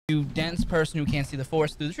dense person who can't see the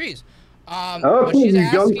forest through the trees. Okay, you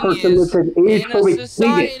young person that says age phobic.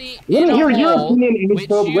 Society Let me hear your whole, opinion, age which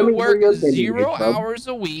phobic. you Let me hear work your opinion, 0 age phobic. hours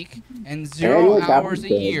a week and 0 hours a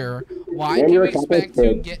year, why And do you you're a expect to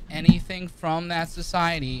Catholic get anything from that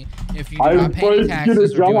society if you do I'm not pay trying any to get a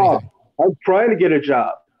taxes or do job. anything? I'm trying to get a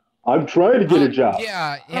job. I'm trying to get a job.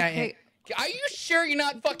 Yeah. Okay. Are you sure you're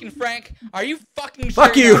not fucking Frank? Are you fucking sure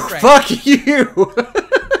Fuck you're you! not Frank? Fuck you!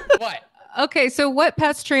 What? Okay, so what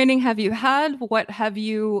past training have you had? What have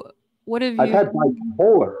you? I've had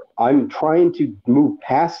bipolar. I'm trying to move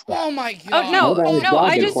past that. Oh my god. Oh no, Hold on, no!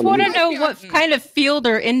 I Dragon just 20 want to minutes. know what kind of field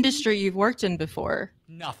or industry you've worked in before.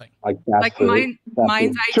 Nothing. Like mine's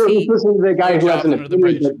IT. Sure, let's listen to the guy who has an under the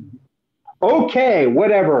opinion. Okay,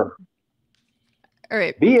 whatever. All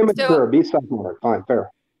right. Be immature, be sophomore. Fine,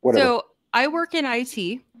 fair. Whatever. So I work in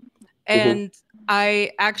IT, and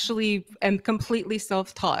I actually am completely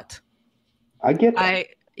self-taught. I get that.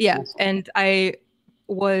 And I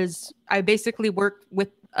basically work with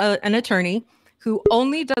an attorney who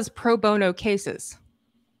only does pro bono cases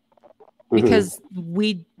because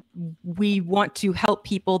we want to help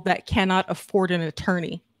people that cannot afford an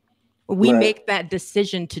attorney. We make that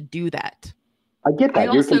decision to do that. I get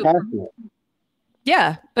that. You're compassionate.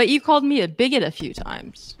 Yeah, but you called me a bigot a few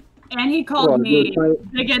times. And he called me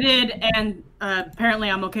bigoted, and apparently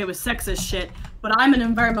I'm okay with sexist shit, but I'm an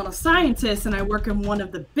environmental scientist and I work in one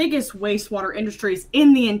of the biggest wastewater industries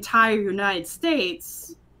in the entire United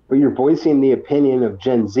States. But you're voicing the opinion of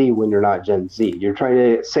Gen Z when you're not Gen Z. You're trying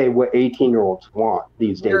to say what 18-year-olds want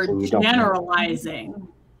these days, You're and you don't. generalizing.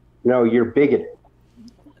 No, you're bigoted.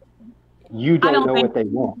 You don't know what they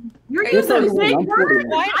want. You're using big words.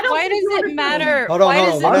 Why does it matter? Hold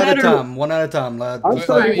on. One at a time. One at a time, lad. I'm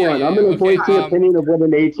 31. I'm going to voice the opinion of what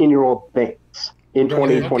an 18-year-old thinks in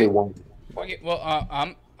 2021. Okay.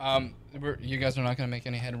 Well, you guys are not going to make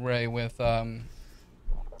any headway with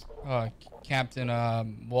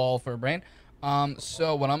Captain Wall for Bran.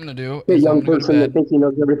 So what I'm going to do is young I'm gonna person that thinks he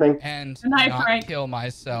knows everything. And Good night, not Frank. kill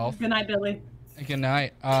myself. Good night, Billy. Good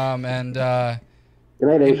night. And good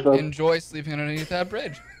night, Ace. Enjoy sleeping underneath that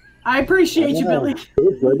bridge. I appreciate you, Billy.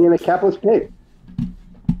 It's good being a capitalist pig.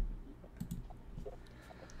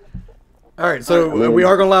 All right, so we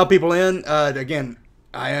are going to allow people in. Again,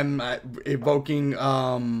 I am evoking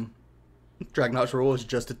Dragnauct's rule is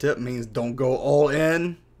just a tip. Means don't go all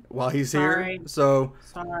in while he's here. So,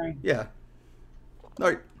 yeah. All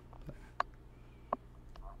right.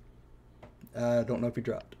 I don't know if he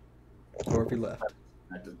dropped or if he left.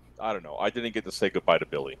 I don't know. I didn't get to say goodbye to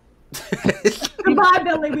Billy. Goodbye,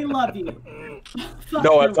 Billy. We love you.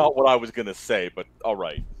 No, that's not what I was going to say, but all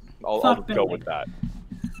right. I'll go with that.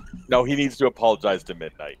 No, he needs to apologize to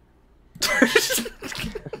Midnight.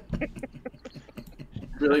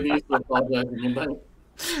 Really needs to apologize to Midnight?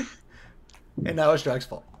 And now it's Jack's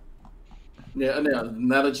fault. Yeah,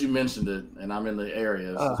 now that you mentioned it, and I'm in the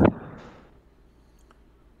area,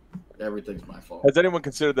 everything's my fault. Has anyone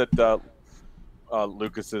considered that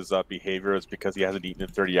Lucas's behavior is because he hasn't eaten in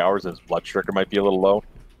 30 hours and his blood sugar might be a little low?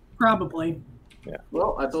 Probably. Yeah.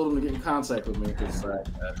 Well, I told him to get in contact with me because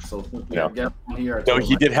No,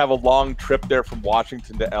 he did have a long trip there from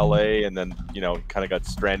Washington to LA, and then kind of got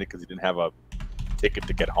stranded because he didn't have a ticket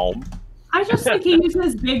to get home. I just think he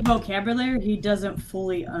uses big vocabulary he doesn't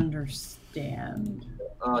fully understand.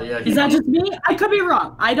 Oh yeah. Is that just me? I could be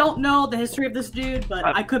wrong. I don't know the history of this dude, but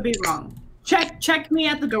I could be wrong. Check me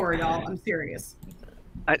at the door, y'all. I'm serious.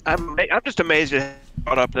 I'm just amazed at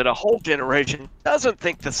brought up that a whole generation doesn't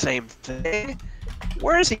think the same thing.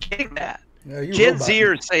 Where is he getting that? Yeah, Gen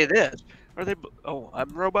Zers say this. Are they? Oh, I'm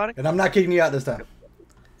robotic. And I'm not kicking you out this time.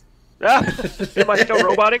 Am I still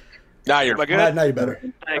robotic? Now you're good. Now you're better.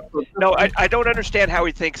 No, I don't understand how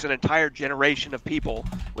he thinks an entire generation of people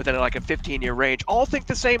within like a 15-year range all think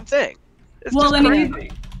the same thing. It's Well, just and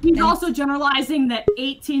crazy. he's also generalizing that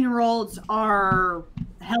 18-year-olds are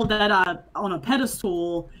held on a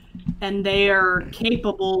pedestal and they are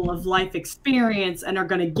capable of life experience and are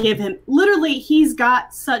going to give him literally he's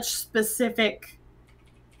got such specific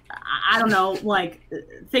I don't know like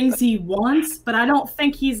things he wants, but I don't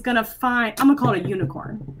think he's going to find I'm going to call it a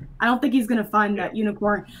unicorn. I don't think he's going to find that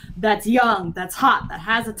unicorn that's young, that's hot, that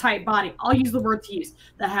has a tight body. I'll use the word to use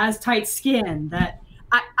that has tight skin, that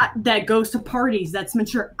that goes to parties, that's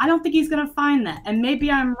mature. I don't think he's going to find that. And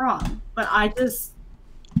maybe I'm wrong, but I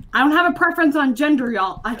don't have a preference on gender,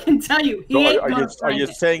 y'all. I can tell you. Are you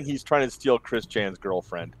saying he's trying to steal Chris Chan's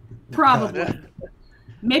girlfriend? Probably.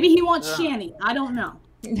 Maybe he wants Shanny. I don't know.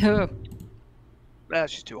 No. Nah,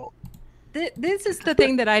 she's too old. This is the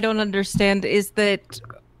thing that I don't understand is that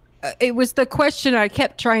it was the question I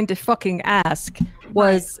kept trying to fucking ask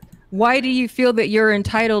was, why do you feel that you're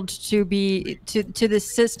entitled to be to the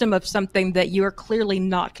system of something that you're clearly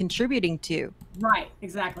not contributing to? Right,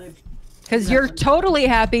 exactly. Because you're totally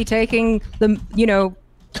happy taking the, you know,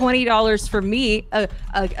 $20 for me,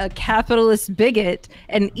 a capitalist bigot,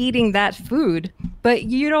 and eating that food, but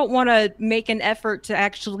you don't want to make an effort to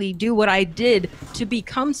actually do what I did to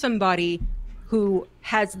become somebody who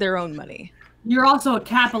has their own money. You're also a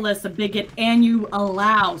capitalist, a bigot, and you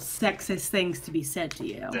allow sexist things to be said to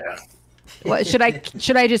you. Yeah. What should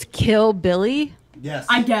I just kill Billy? Yes.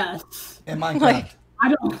 I guess. In Minecraft. Like,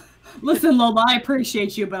 I don't listen, Lola, I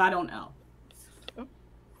appreciate you, but I don't know.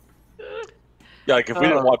 Yeah, like if we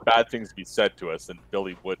didn't want bad things to be said to us, then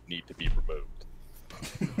Billy would need to be removed.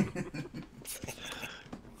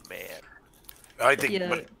 Man. I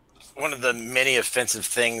think one of the many offensive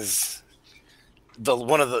things,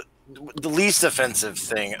 one of the least offensive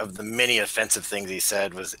thing of the many offensive things he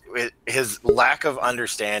said was his lack of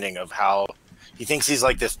understanding of how he thinks he's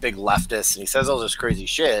like this big leftist, and he says all this crazy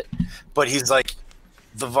shit, but he's like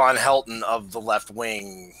the Von Helton of the left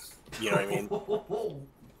wing. You know what I mean?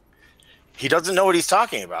 He doesn't know what he's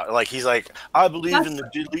talking about. Like, he's like, I believe in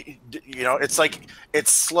the, you know, it's like, it's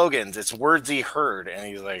slogans, it's words he heard, and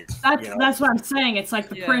he's like, that's what I'm saying. It's like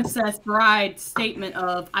the Princess Bride statement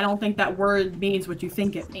of, I don't think that word means what you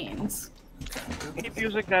think it means. Keep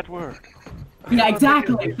using that word. Yeah,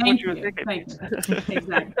 exactly. Thank you. Thank you.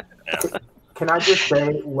 Exactly. Can I just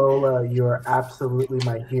say, Lola, you're absolutely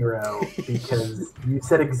my hero, because you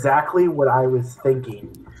said exactly what I was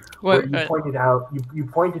thinking. Where you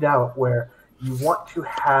pointed out where you want to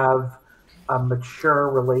have a mature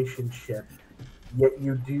relationship, yet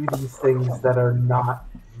you do these things that are not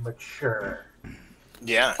mature.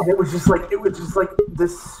 Yeah. And it was just like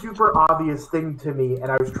this super obvious thing to me,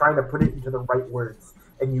 and I was trying to put it into the right words,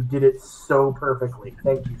 and you did it so perfectly.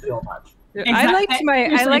 Thank you so much. I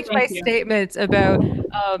liked my statements about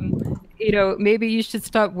you know, maybe you should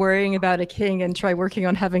stop worrying about a king and try working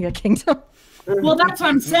on having a kingdom. Well, that's what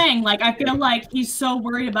I'm saying. Like, I feel like he's so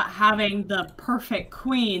worried about having the perfect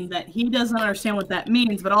queen that he doesn't understand what that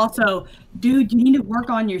means. But also, dude, you need to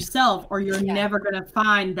work on yourself, or you're never going to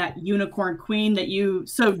find that unicorn queen that you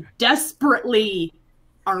so desperately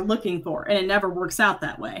are looking for. And it never works out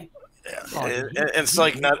that way. Yeah. It's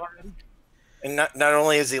like not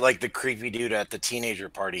only is he like the creepy dude at the teenager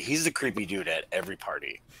party, he's the creepy dude at every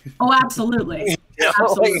party. Oh, absolutely. Yeah,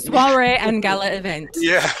 absolutely. Soiree and gala event.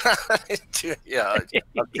 Yeah. Yeah.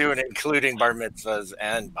 I'm doing it, including bar mitzvahs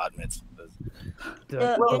and bat mitzvahs.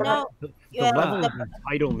 The level of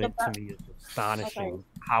entitlement to me is astonishing.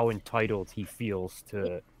 How entitled he feels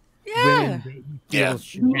to women.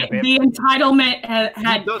 The entitlement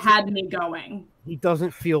had me going. He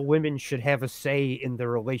doesn't feel women should have a say in the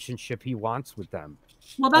relationship he wants with them.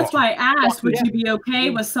 Well, that's why I asked, would you be okay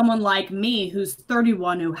with someone like me who's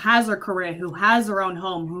 31, who has her career, who has her own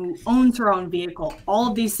home, who owns her own vehicle, all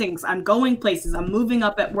of these things. I'm going places, I'm moving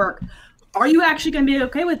up at work. Are you actually going to be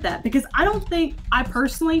okay with that? Because I don't think, I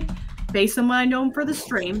personally, based on what I know him for the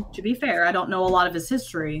stream, to be fair, I don't know a lot of his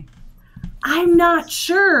history. I'm not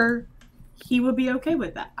sure he would be okay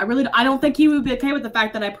with that. I don't think he would be okay with the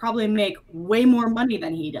fact that I probably make way more money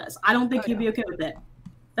than he does. I don't think he'd be okay with it.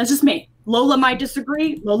 That's just me. Lola might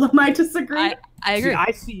disagree. I agree.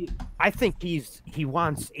 See, I think he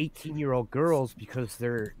wants 18-year-old girls because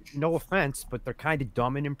they're, no offense, but they're kind of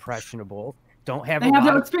dumb and impressionable. Don't have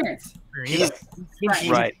no experience. He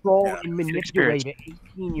can control and manipulate an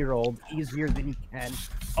 18-year-old easier than he can.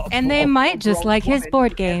 And they might just like his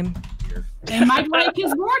board game. They might like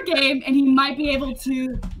his board game, and he might be able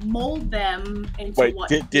to mold them into what.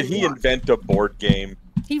 Did he invent a board game?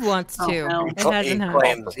 He wants to. No. It hasn't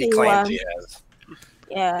happened. He claims he has.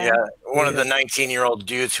 Yeah. One of the 19-year-old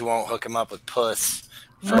dudes who won't hook him up with puss.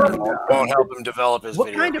 Won't help him develop his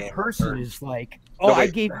video game. What kind of person is like, I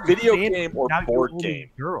gave video game or board game?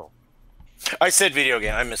 Girl. I said video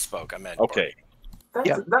game. I misspoke. I meant okay.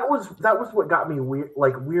 That was what got me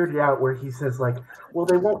weirded out, where he says like, well,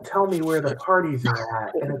 they won't tell me where the parties are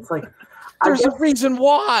at, and it's like, there's a reason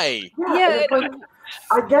why. Yeah. Like,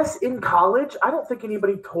 I guess in college, I don't think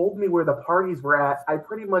anybody told me where the parties were at. I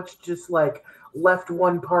pretty much just like left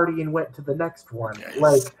one party and went to the next one.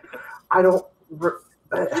 Like, I don't.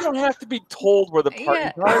 You don't have to be told where the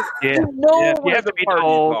parties are. Yeah. You have to be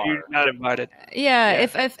told. You're not invited. Yeah.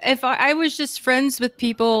 If I was just friends with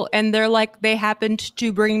people and they're like, they happened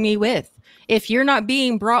to bring me with. If you're not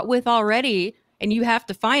being brought with already and you have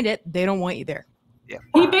to find it, they don't want you there. Yeah.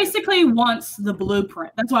 He basically wants the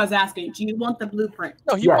blueprint. That's why I was asking. Do you want the blueprint?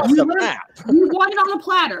 No, he wants the map. You want it on a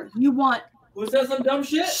platter. You want Who said some dumb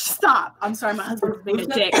shit? Stop. I'm sorry, my husband's being a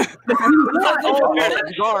dick. Oh,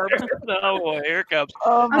 here it comes.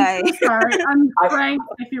 Oh I'm so sorry. I'm Frank.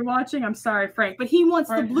 If you're watching, I'm sorry, Frank. But he wants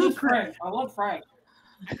the blueprint. I love Frank.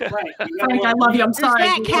 Frank, I love you. I'm sorry.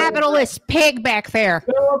 There's that capitalist pig back there.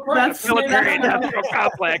 That's military industrial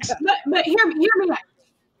complex. But hear me out.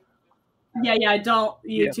 Yeah. Don't.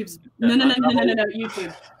 YouTube's no.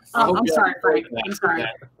 YouTube. I'm sorry, Frank. I'm sorry.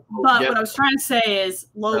 But what I was trying to say is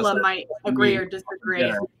Lola might agree or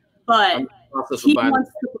disagree, but he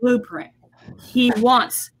wants the blueprint. He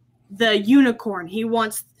wants the unicorn. He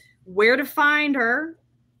wants where to find her.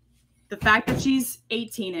 The fact that she's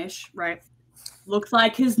 18-ish, right? Looks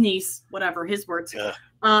like his niece, whatever his words. Both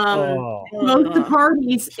the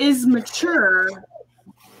parties is mature.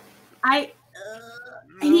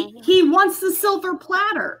 He wants the silver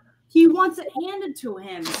platter. He wants it handed to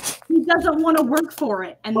him. He doesn't want to work for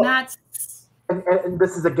it, and that's. And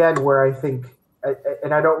this is again where I think,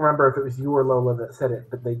 and I don't remember if it was you or Lola that said it,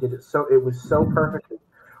 but they did it so. It was so perfect.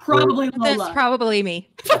 Probably Lola. That's probably me.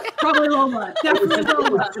 Probably Lola. Definitely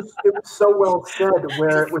Lola. It was so well said.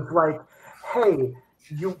 Where it was like, hey,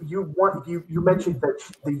 you mentioned that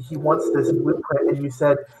he wants this blueprint, and you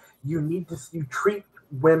said you treat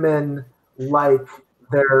women like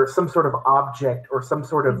they're some sort of object or some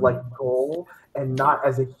sort of like goal and not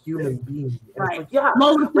as a human being. And it's like, yeah,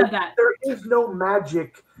 there is no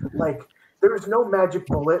magic, there's no magic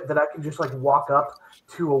bullet that I can just like walk up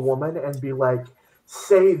to a woman and be like,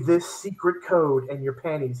 say this secret code and your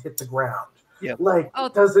panties hit the ground. Yeah.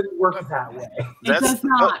 It doesn't work that way. It does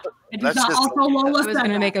not. It does not. Also, Lola I was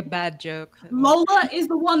going to make a bad joke. Lola is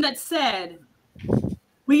the one that said,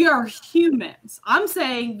 we are humans. I'm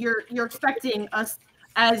saying you're expecting us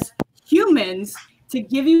as humans to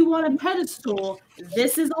give you on a pedestal.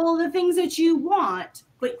 This is all the things that you want,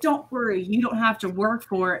 but don't worry, you don't have to work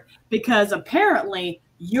for it because apparently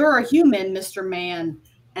you're a human, Mr. Man,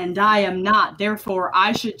 and I am not. Therefore,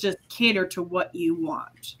 I should just cater to what you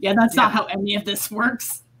want. Yeah, that's not how any of this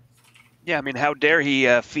works. Yeah, I mean, how dare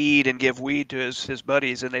he feed and give weed to his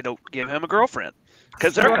buddies and they don't give him a girlfriend?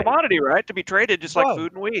 Because they're a commodity, right? To be traded just like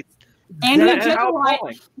food and weed.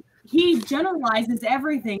 And he generalizes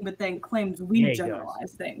everything, but then claims we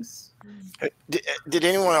generalize things. Did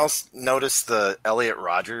anyone else notice the Elliot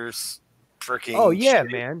Rodgers freaking? Oh yeah,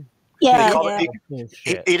 man. Yeah, he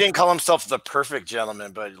didn't call himself the perfect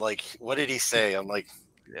gentleman, but like, what did he say? I'm like,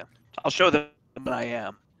 yeah, I'll show them that I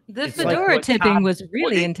am. The fedora tipping was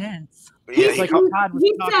really intense.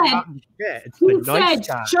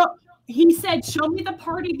 He said, show me the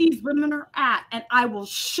party these women are at, and I will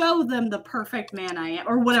show them the perfect man I am,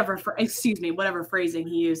 or whatever. Whatever phrasing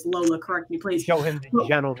he used. Lola, correct me, please. Show him the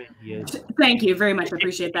gentleman he is. Thank you very much. I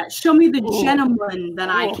appreciate that. Show me the gentleman that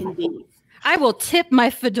I can be. I will tip my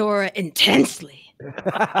fedora intensely.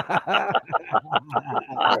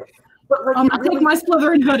 I'm gonna take my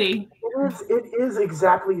Slytherin hoodie. It is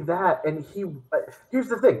exactly that. And here's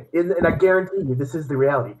the thing, and I guarantee you, this is the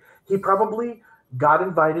reality. He probably got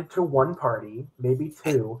invited to one party, maybe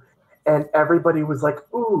two, and everybody was like,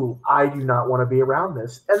 "Ooh, I do not want to be around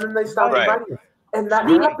this," and then they stopped inviting him, and that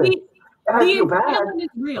happened. And I feel bad. The entitlement is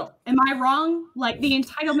real. Am I wrong? Like the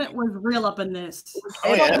entitlement was real up in this.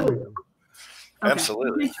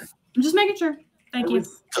 Absolutely. I'm just making sure. Thank you.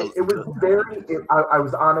 It was very. I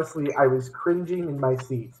was cringing in my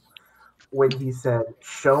seat when he said,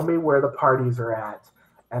 "Show me where the parties are at,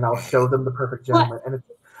 and I'll show them the perfect gentleman." And it's,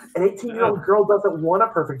 an 18-year-old girl doesn't want a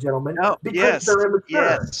perfect gentleman because they're immature.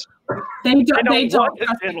 Yes. They don't.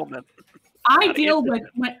 Gentleman. I deal with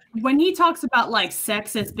when he talks about like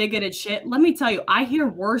sexist, bigoted shit. Let me tell you, I hear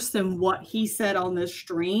worse than what he said on the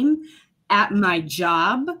stream at my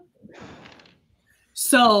job.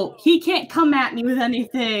 So he can't come at me with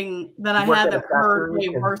anything that I haven't heard way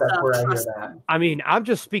worse of. I mean, I'm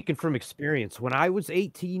just speaking from experience. When I was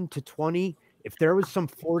 18 to 20, if there was some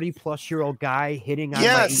 40-plus-year-old guy hitting on my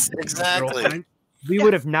 18-year-old girlfriend, we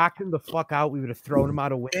would have knocked him the fuck out. We would have thrown him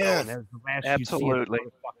out a window. And that was the last absolutely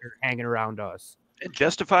motherfucker hanging around us. And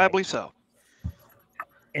justifiably so.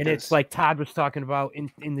 And it's like Todd was talking about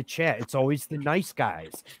in the chat. It's always the nice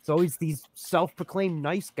guys. It's always these self-proclaimed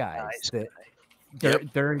nice guys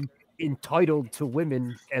that they're entitled to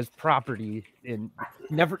women as property. And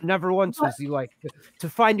never once was he like to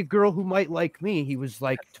find a girl who might like me. He was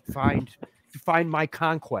like to find my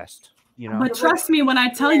conquest. You know? But trust me when I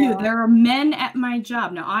tell you, there are men at my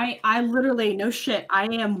job. Now, I literally, no shit, I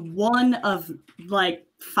am one of like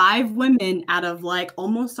 5 women out of like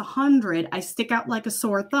almost 100. I stick out like a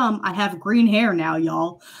sore thumb. I have green hair now,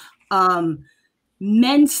 y'all.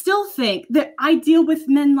 men still think that I deal with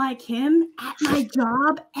men like him at my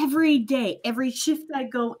job every day, every shift I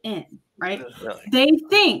go in, right? Really? They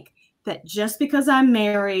think that just because I'm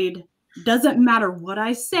married, doesn't matter what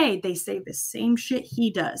I say, they say the same shit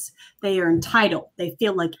he does. They are entitled. They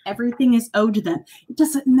feel like everything is owed to them. It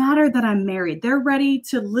doesn't matter that I'm married. They're ready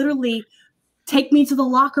to literally take me to the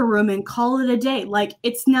locker room and call it a day. Like,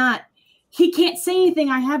 it's not, he can't say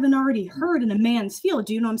anything I haven't already heard in a man's field.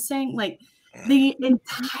 Do you know what I'm saying? Like, the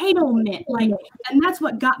entitlement, like, and that's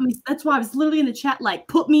what got me. That's why I was literally in the chat, like,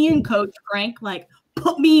 put me in, Coach Frank, like,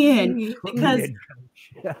 put me in, because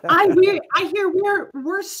I hear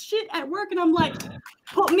worse shit at work, and I'm like,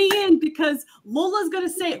 put me in, because Lola's gonna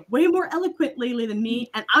say it way more eloquently than me,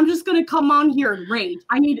 and I'm just gonna come on here and rage.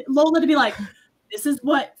 I need Lola to be like, this is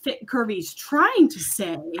what Fit and Curvy's trying to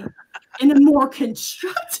say in a more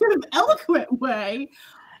constructive, eloquent way.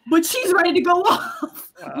 But she's ready to go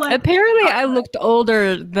off. Like, apparently, I looked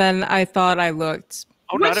older than I thought I looked.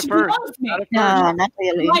 Oh, not at first. No, not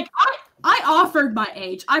really. Like, I offered my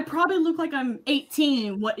age. I probably look like I'm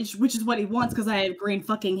 18, which is what he wants, because I have green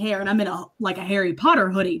fucking hair and I'm in a Harry Potter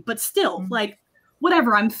hoodie. But still, like,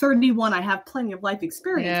 whatever. I'm 31. I have plenty of life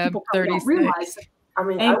experience. Yeah, people probably don't realize. I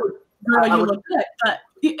mean, And, you look good, but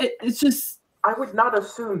it's just. I would not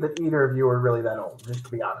assume that either of you are really that old, just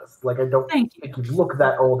to be honest. Like, I don't think you look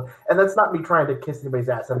that old. And that's not me trying to kiss anybody's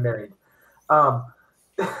ass. I'm married.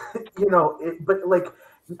 You know, but, like,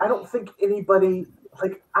 I don't think anybody,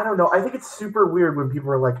 like, I don't know. I think it's super weird when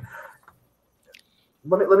people are like,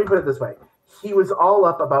 let me put it this way. He was all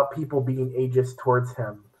up about people being ageist towards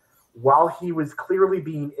him while he was clearly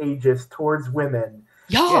being ageist towards women.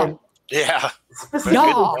 Yeah. Yeah.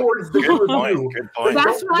 Specifically towards the two of you. Good point.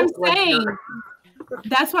 That's what I'm saying.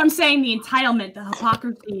 That's what I'm saying. The entitlement, the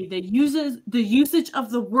hypocrisy, the usage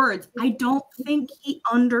of the words. I don't think he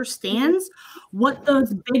understands what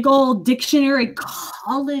those big old dictionary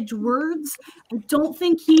college words. I don't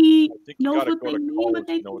think he knows what they mean. What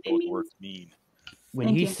they mean. When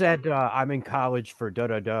he said, I'm in college for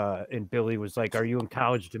da-da-da, and Billy was like, are you in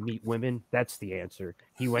college to meet women? That's the answer.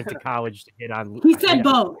 He went to college to hit on... He said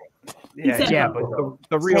both. Yeah, but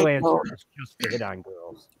the real answer is just to hit on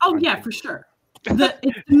girls. Oh, yeah, for sure. It's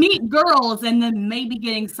to meet girls and then maybe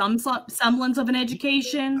getting some semblance of an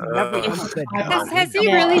education. Has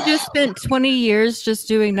he really just spent 20 years just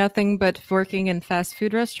doing nothing but working in fast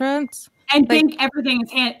food restaurants? And think everything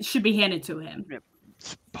should be handed to him.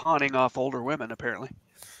 Pawning off older women, apparently.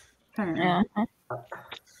 Yeah.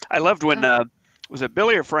 I loved when was it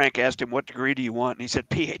Billy or Frank asked him what degree do you want, and he said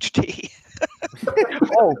PhD.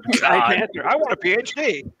 Oh, I answer. I want a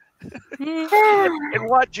PhD. In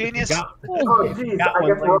what, genius? Oh, geez. I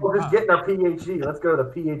guess we're all just getting our PhD. Let's go to the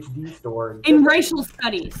PhD store. In racial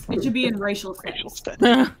studies. It should be in racial studies.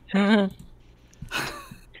 Well,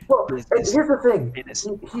 here's the thing.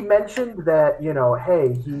 He mentioned that, you know,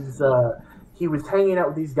 hey, he was hanging out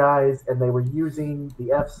with these guys and they were using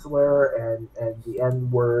the F slur and the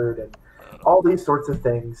N word and all these sorts of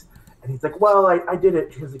things. And he's like, well, I did it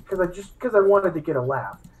because I wanted to get a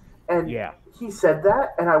laugh. And he said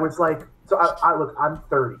that, and I was like, so I look, I'm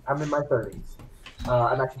 30. I'm in my 30s.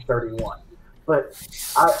 I'm actually 31. But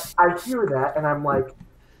I hear that, and I'm like,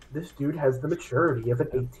 this dude has the maturity of an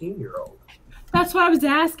 18-year-old. That's what I was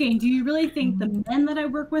asking. Do you really think the men that I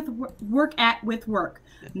work with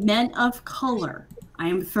men of color? I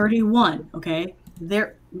am 31, okay?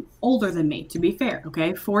 They're older than me, to be fair,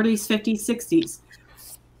 okay? 40s, 50s, 60s.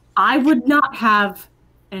 I would not have,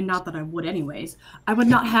 and not that I would anyways, I would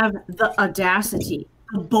not have the audacity,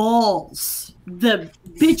 the balls, the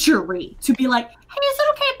bitchery to be like, hey, is it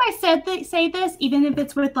okay if I say this, even if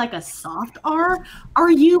it's with like a soft R?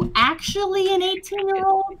 Are you actually an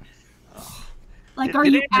 18-year-old? Like, are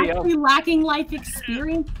you actually lacking life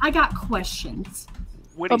experience? I got questions.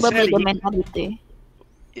 Probably the mentality.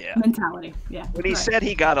 Yeah. Mentality, yeah. When he said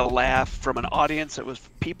he got a laugh from an audience that was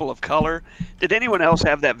people of color, did anyone else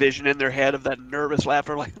have that vision in their head of that nervous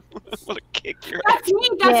laughter, like, "Want to kick your ass"? That's me.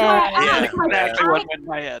 That's what I asked. Yeah, exactly what went in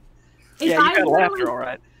my head. Yeah, you got laughter, all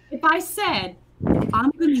right. If I said,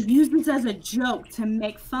 I'm going to use this as a joke to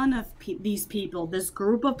make fun of these people, this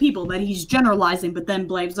group of people that he's generalizing, but then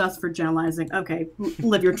blames us for generalizing. Okay,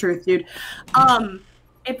 live your truth, dude.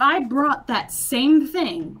 If I brought that same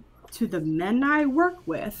thing to the men I work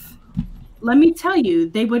with, let me tell you,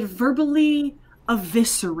 they would verbally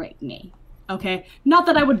eviscerate me. Okay, not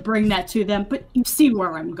that I would bring that to them, but you see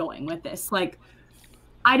where I'm going with this. Like,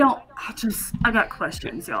 I got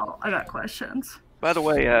questions, y'all. I got questions. By the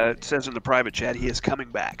way, it says in the private chat he is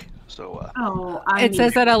coming back. So. It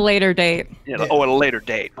says at a later date. Yeah. Oh, at a later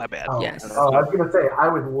date. My bad. Yes. Oh, I was gonna say I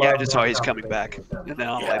would love. Yeah, I just saw he's coming back. And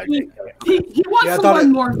now I'm like, He wants to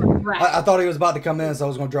learn more from Brad. I thought he was about to come in, so I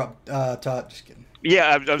was going to drop Todd. Just kidding. Yeah,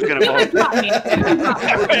 I was going to.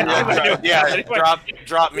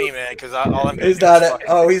 Drop me, man, because all I'm. He's not.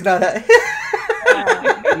 He's not.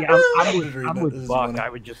 I'm with Buck. I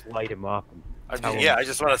would just light him up. I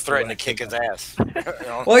just want to threaten to kick his ass.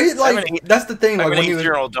 Well, he's like, that's the thing. I have Like an when he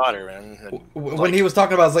 8-year-old daughter, man. When he was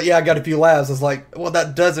talking about, I was like, yeah, I got a few laughs. I was like, well,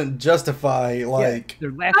 that doesn't justify like.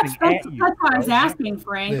 They're laughing That's what I was asking,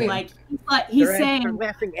 Frank. Yeah. Like he's saying, they're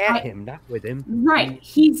laughing at him, not with him. right?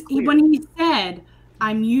 When he said,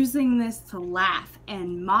 "I'm using this to laugh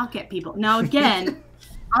and mock at people." Now again,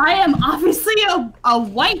 I am obviously a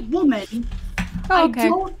white woman. Oh, okay. I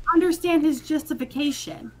don't understand his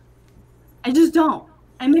justification. I just don't,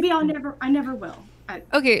 and maybe I never will.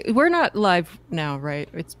 Okay, we're not live now, right?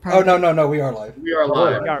 It's probably. Oh no, we are live. We are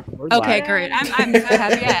live. Okay, great. I'm so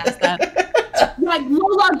happy I asked that. Like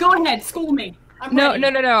Lola, go ahead, school me. No.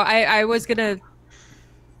 I was gonna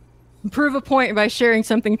prove a point by sharing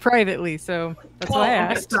something privately, so that's why I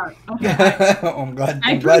asked. Okay. I'm glad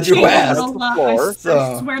appreciate you asked. Lola. I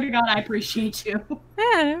swear to God, I appreciate you.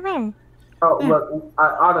 Yeah, no problem. Oh, look,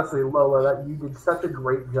 honestly, Lola, you did such a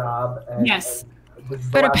great job. Yes.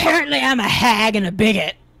 But apparently I'm a hag and a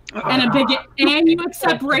bigot. And you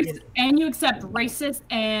accept racist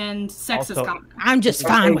and sexist comments. I'm just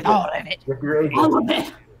fine with all of it. All of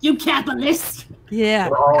it. You capitalist. Yeah.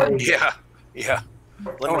 Yeah.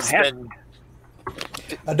 Let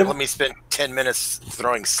me spend 10 minutes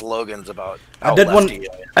throwing slogans about. I did want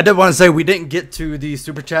to say we didn't get to the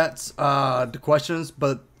super chats, the questions,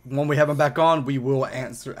 but when we have them back on, we will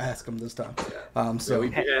ask them this time. We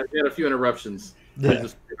had a few interruptions. Yeah.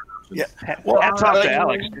 Well, hats off to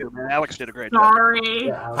Alex too, man. Alex did a great job.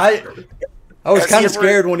 Sorry. I was kind of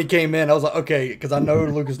scared when he came in. I was like, okay, because I know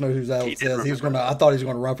Lucas knows who Alex is. I thought he was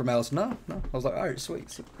gonna run from Alex. No. I was like, all right,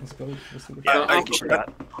 sweet. Let's go. I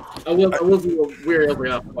was a little weary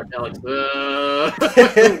over like Alex.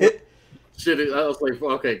 Shit, I was like,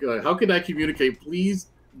 okay, good. How can I communicate? Please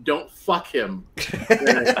don't fuck him.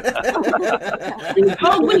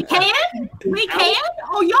 Oh, we can? We can?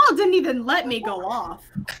 Oh, y'all didn't even let me go off.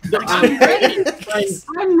 I'm ready.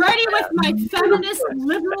 I'm ready with my feminist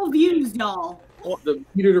liberal views, y'all. The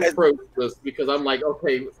heated approach was because I'm like,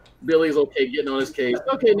 okay, Billy's okay getting on his case.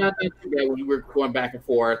 Okay, not that too bad when you were going back and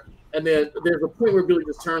forth. And then there's a point where Billy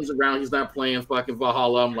just turns around. He's not playing fucking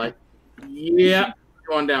Valhalla. I'm like, yeah.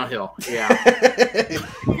 Going downhill, yeah.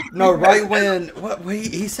 No, right when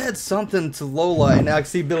he said something to Lola, and I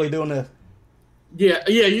see Billy doing the. Yeah.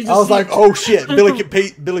 You just I was like, oh shit,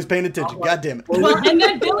 Billy's paying attention. God damn it. Well, and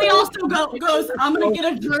then Billy also goes, I'm gonna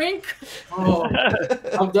get a drink. Oh,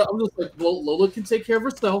 I'm just like, well, Lola can take care of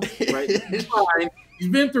herself, right? It's fine.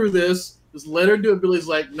 You've been through this. Just let her do it. Billy's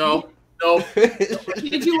like, no.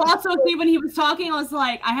 Did you also see when he was talking? I was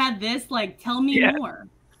like, I had this. Like, tell me more.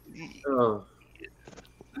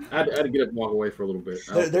 I had to get up and walk away for a little bit.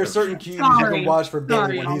 There's certain cues you can watch for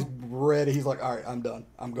Billy when he's ready. He's like, all right, I'm done.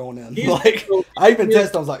 I'm going in. Like, I even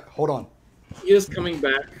tested. I was like, hold on. He is coming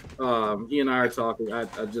back. He and I are talking.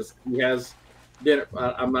 He has dinner.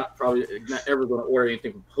 I'm not ever going to order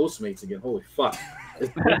anything from Postmates again. Holy fuck.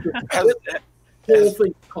 That whole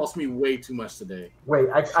thing cost me way too much today. Wait,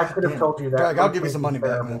 I could have told you that. Greg, I'll give you some money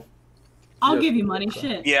back, man. I'll give you money,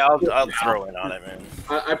 shit. Yeah, I'll throw in on it, man.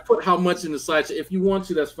 I put how much in the side. If you want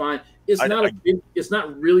to, that's fine. It's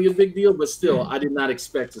not really a big deal, but still, I did not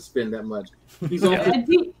expect to spend that much. He's on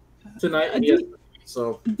tonight.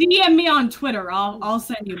 So DM me on Twitter. I'll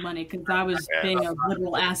send you money because I was being a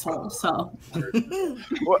literal asshole. So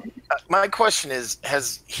my question is: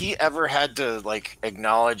 has he ever had to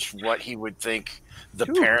acknowledge what he would think the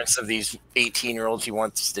parents of these 18-year-olds he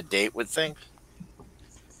wants to date would think?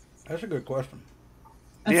 That's a good question.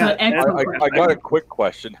 I got a quick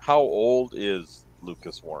question. How old is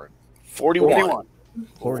Lucas Warren? 41.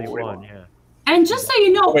 41, yeah. And just so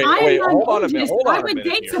you know, I would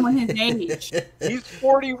date someone his age. He's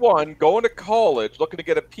 41, going to college, looking to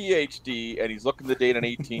get a PhD, and he's looking to date an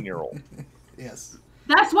 18-year-old. Yes.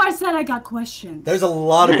 That's why I said I got questions. There's a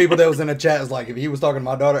lot of people that was in the chat. Is like, if he was talking to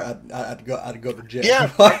my daughter, I'd go to jail. Yeah.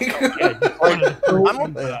 And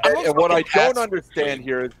what I don't understand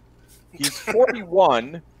here is he's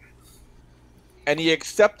 41, and he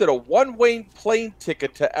accepted a one-way plane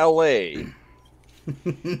ticket to L.A.,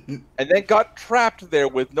 and then got trapped there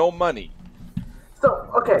with no money. So,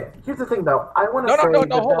 okay, here's the thing, though. I want to say...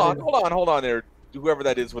 No, hold on there. Whoever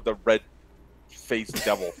that is with the red-faced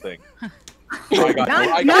devil thing.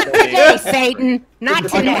 Not today, Satan. Not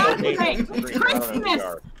today. It's Christmas.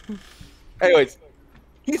 Anyways,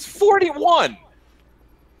 he's 41.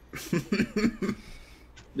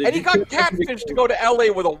 And he got catfished to go to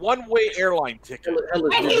LA with a one-way airline ticket.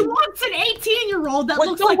 And he wants an 18-year-old that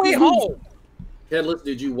looks no like way home. Headless,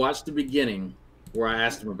 did you watch the beginning where I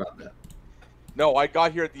asked him about that? No, I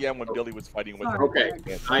got here at the end when Billy was fighting with him. Okay,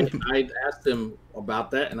 I asked him about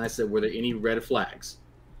that, and I said, were there any red flags?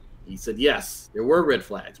 He said, yes, there were red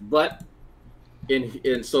flags. But,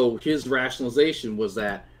 and so his rationalization was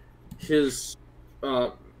that his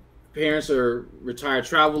parents are retired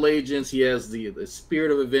travel agents. He has the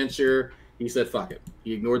spirit of adventure. He said, fuck it.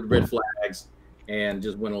 He ignored the red flags and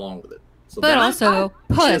just went along with it. So but also,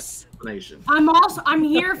 puss. I'm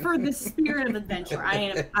here for the spirit of adventure.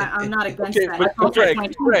 I'm not against that.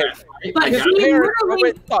 But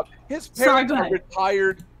his parents are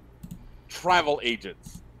retired travel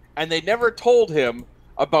agents, and they never told him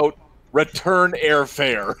about return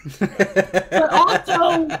airfare. But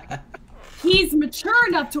also, he's mature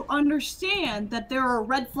enough to understand that there are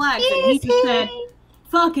red flags, and he just said,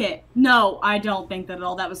 fuck it. No, I don't think that at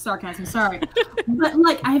all. That was sarcasm. Sorry. But,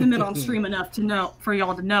 like, I haven't been on stream enough to know, for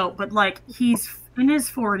y'all to know, but, like, he's in his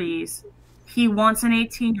 40s. He wants an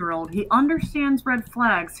 18-year-old. He understands red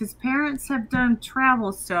flags. His parents have done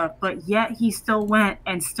travel stuff, but yet he still went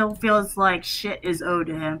and still feels like shit is owed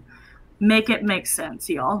to him. Make it make sense,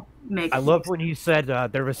 y'all. I love when he said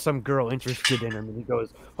there was some girl interested in him, and he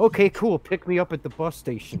goes, "Okay, cool, pick me up at the bus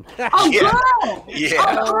station." Oh, girl!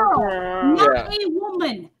 Yeah. A girl, not a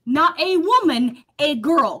woman, not a woman, a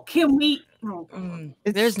girl. Can we?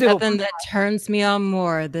 There's nothing that turns me on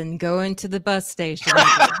more than going to the bus station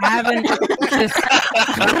and having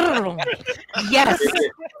yes.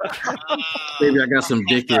 Baby, I got some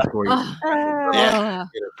dick here for you. Yeah.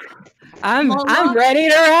 I'm ready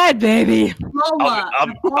to ride, baby. I'll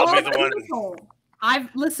be the one. I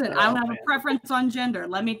don't have a preference on gender.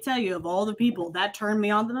 Let me tell you, of all the people that turned me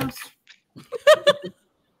on the most.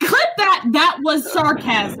 Clip that. That was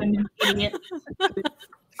sarcasm, you idiot.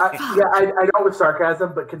 I know it was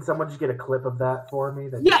sarcasm, but can someone just get a clip of that for me?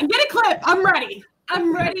 Yeah, get a clip. I'm ready.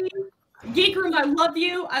 Geek Room, I love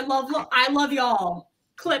you. I love y'all.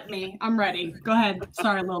 Clip me. I'm ready. Go ahead.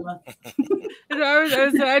 Sorry, Lola.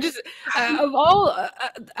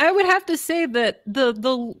 I would have to say that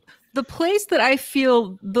the place that I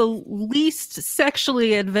feel the least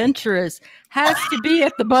sexually adventurous has to be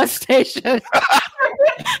at the bus station. It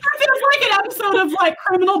feels like an episode of like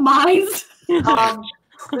Criminal Minds.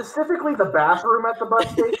 Specifically the bathroom at the bus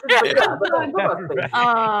station.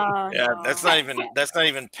 That's not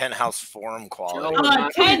even penthouse forum quality.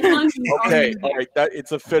 Okay, all right.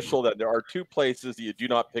 It's official that there are two places that you do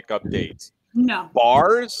not pick up dates. No.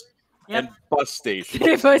 Bars and bus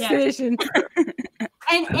stations. Bus station.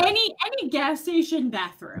 And any gas station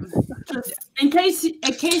bathroom. Just in case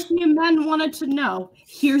you men wanted to know,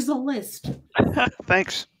 here's a list.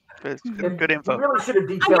 Thanks. Good info. You really should have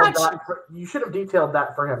detailed that. You should have detailed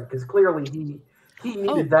that for him because clearly he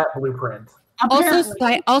needed that blueprint.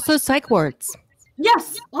 Also psych wards.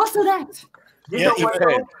 Yes, also that. Do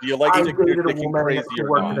you like it to dated a thinking woman crazy who or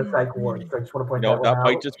worked in not? a psych ward, so I just want to point No, that that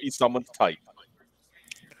might just be someone's type.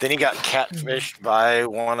 Then he got catfished by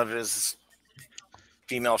one of his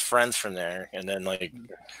female friends from there, and then The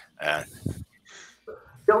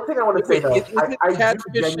only thing I want to say though, I do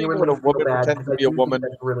genuinely when a woman feel bad pretends to because be a I do woman?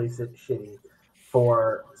 think that's really shitty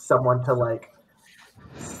for someone to like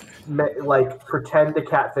pretend to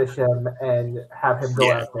catfish him and have him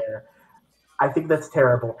go out there. I think that's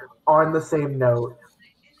terrible. On the same note,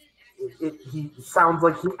 he sounds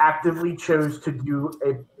like he actively chose to do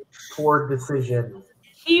a poor decision.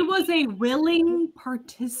 He was a willing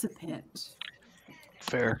participant.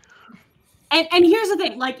 Fair. And here's the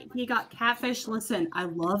thing, like he got catfish. Listen, I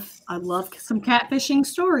love some catfishing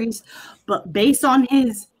stories, but based on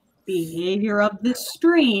his behavior of the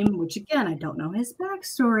stream, which again I don't know his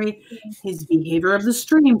backstory, his behavior of the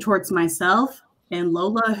stream towards myself and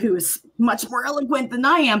Lola, who is much more eloquent than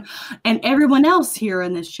I am, and everyone else here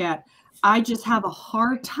in this chat, I just have a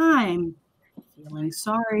hard time feeling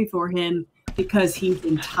sorry for him because he's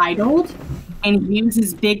entitled and he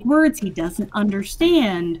uses big words he doesn't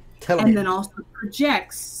understand. Then also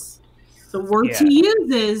projects the words he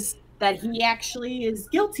uses that he actually is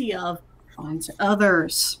guilty of onto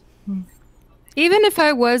others. Even if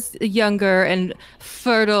I was younger and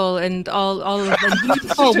fertile and all of the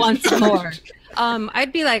youthful once more,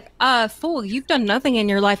 I'd be like, fool, you've done nothing in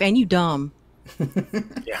your life and you dumb.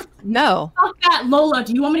 No. Fuck that, Lola.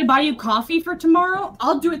 Do you want me to buy you coffee for tomorrow?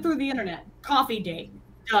 I'll do it through the internet. Coffee date.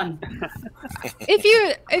 Done.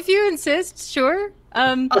 If you insist, sure.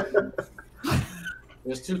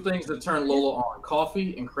 There's two things that turn Lola on: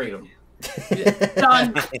 coffee and kratom.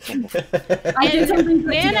 Done. I did something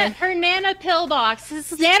her Nana pill box.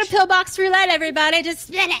 This is Nana pill box roulette, everybody. Just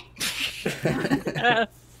spin it.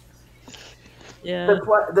 Yeah.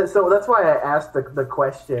 That's why I asked the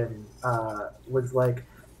question. Was like,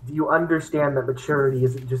 do you understand that maturity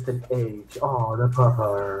isn't just an age? Oh, the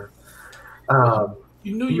puffer.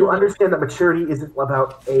 You understand that maturity isn't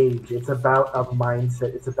about age. It's about a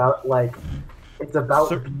mindset. It's about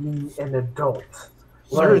being an adult.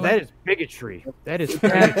 Sir, that is bigotry. That is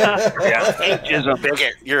bigotry. Yeah, age is a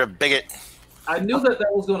bigot. You're a bigot. I knew that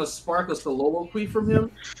was going to spark a soliloquy from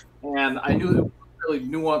him, and I knew it was a really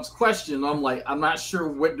nuanced question. I'm like, I'm not sure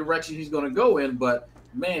what direction he's going to go in, but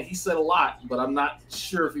man, he said a lot, but I'm not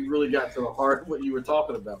sure if he really got to the heart of what you were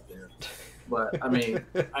talking about there. But I mean,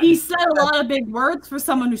 he said a lot of big words for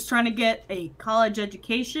someone who's trying to get a college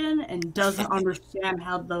education and doesn't understand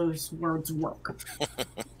how those words work.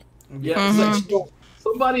 Yeah, so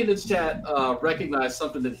somebody in the chat recognized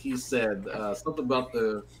something that he said. Something about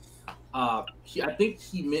the. I think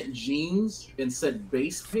he meant jeans and said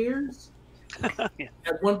base pairs.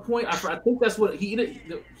 At one point, I think that's what he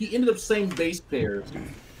ended up saying base pairs.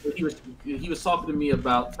 He was talking to me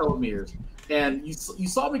about telomeres, and you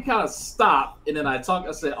saw me kind of stop, and then I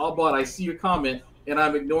said, "Oh, but I see your comment, and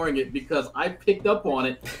I'm ignoring it because I picked up on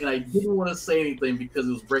it, and I didn't want to say anything because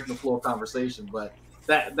it was breaking the flow of conversation." But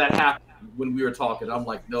that happened when we were talking. I'm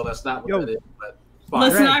like, no, that's not what that is. But fine.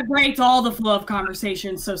 Listen, I break all the flow of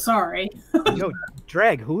conversation, so sorry. Yo,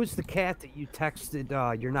 Drag, who is the cat that you texted?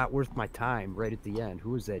 You're not worth my time right at the end.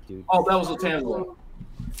 Who is that dude? Oh, that was a Tangelo.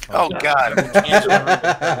 Oh God!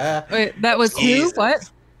 Wait, that was who? What?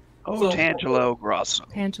 Oh, Tangelo Grosso.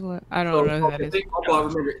 Tangelo. I don't know who that is. I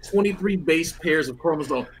remember 23 base pairs of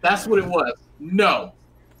chromosomes. That's what it was. No,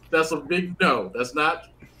 that's a big no. That's not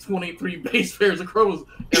 23 base pairs of chromosomes.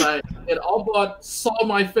 And Albot saw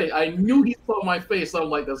my face. I knew he saw my face. So I'm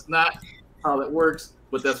like, that's not how that works.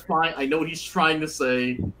 But that's fine. I know what he's trying to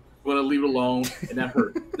say. I'm gonna leave it alone, and that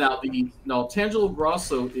hurt. Now Tangelo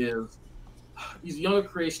Grosso he's a younger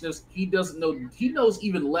creationist. He doesn't know. He knows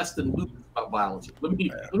even less than Luke about biology. Let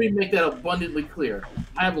me make that abundantly clear.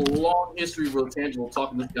 I have a long history with Tangelo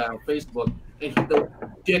talking to this guy on Facebook, and he knows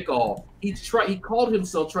dick all. He called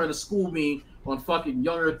himself trying to school me on fucking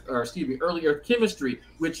early Earth chemistry,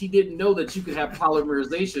 which he didn't know that you could have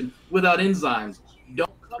polymerization without enzymes.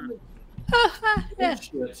 Don't come to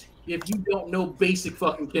shit if you don't know basic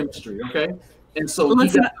fucking chemistry, okay? And so he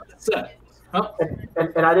got upset. Huh?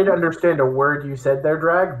 And I didn't understand a word you said there,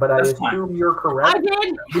 Drag, but I assume you're correct. I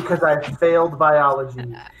did. Because I failed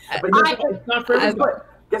biology. But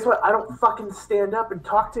guess what? I don't fucking stand up and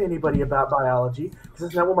talk to anybody about biology because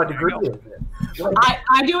that's not what my degree is.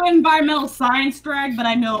 I do environmental science, Drag, but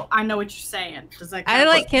I know what you're saying. I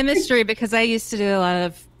like chemistry because I used to do a lot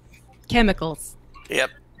of chemicals. Yep.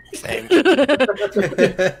 Same.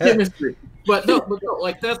 Chemistry. But no,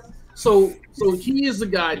 like that's so he is the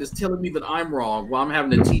guy that's telling me that I'm wrong while I'm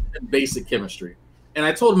having to teach him basic chemistry. And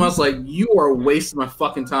I told him, I was like, you are wasting my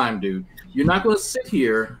fucking time, dude. You're not gonna sit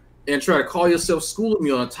here and try to call yourself schooling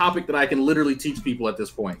me on a topic that I can literally teach people at this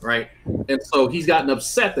point, right? And so he's gotten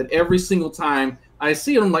upset that every single time I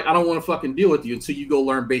see him, I'm like, I don't want to fucking deal with you until you go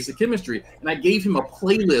learn basic chemistry. And I gave him a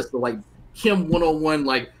playlist of like Chem 101,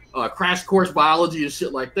 like crash course biology and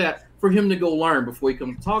shit like that for him to go learn before he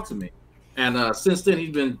comes to talk to me. And since then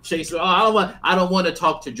he's been chasing. Oh, I don't want to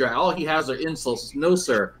talk to Drag. All he has are insults. No,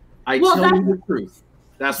 sir. I tell you the truth.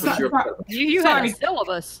 That's what you're. You have a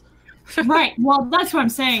syllabus. Right. Well, that's what I'm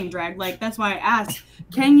saying, Drag. Like, that's why I asked,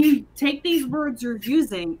 can you take these words you're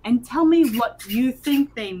using and tell me what you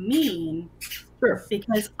think they mean? Sure.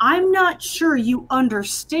 Because I'm not sure you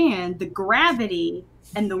understand the gravity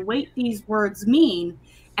and the weight these words mean,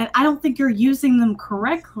 and I don't think you're using them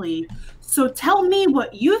correctly. So tell me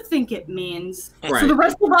what you think it means so the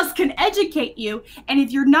rest of us can educate you. And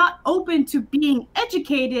if you're not open to being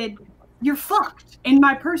educated, you're fucked, in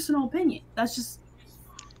my personal opinion. That's just...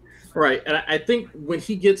 Right, and I think when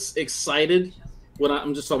he gets excited,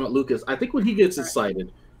 I'm just talking about Lucas, I think when he gets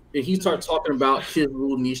excited and he starts talking about his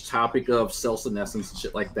little niche topic of cell senescence and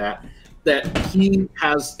shit like that, that he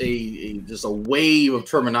has just a wave of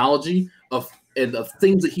terminology of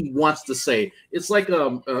things that he wants to say. It's like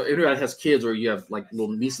everybody has kids or you have like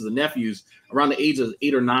little nieces and nephews around the age of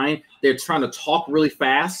 8 or 9, they're trying to talk really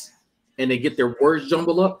fast and they get their words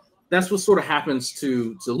jumbled up. That's what sort of happens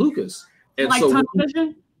to Lucas. And like so tunnel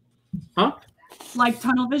vision? Huh? like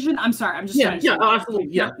tunnel vision. I'm sorry. I'm just absolutely.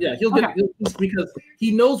 Yeah. He'll get because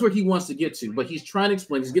he knows where he wants to get to, but he's trying to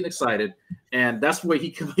explain. He's getting excited, and that's where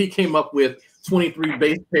he came up with 23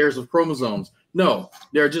 base pairs of chromosomes. No,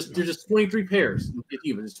 they're just 23 pairs.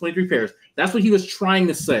 It's 23 pairs. That's what he was trying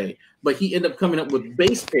to say, but he ended up coming up with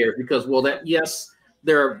base pairs because, well,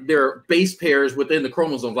 there are base pairs within the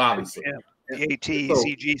chromosomes, obviously. Yeah. The AT,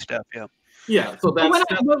 CG stuff. Yeah. Yeah. So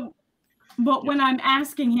But when I'm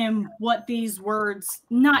asking him what these words,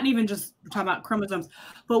 not even just talking about chromosomes,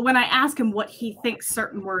 but when I ask him what he thinks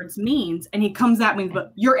certain words means, and he comes at me,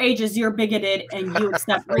 but your age is you're bigoted and you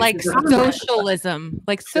accept like socialism,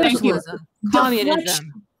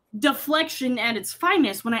 communism, deflection at its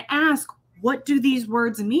finest. When I ask, what do these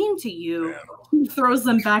words mean to you? He throws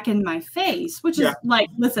them back in my face, which is like,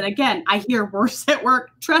 listen, again, I hear worse at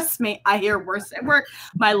work. Trust me, I hear worse at work.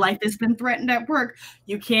 My life has been threatened at work.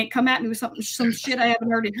 You can't come at me with some shit I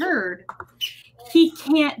haven't already heard. He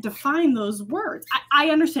can't define those words. I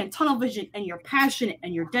understand tunnel vision and you're passionate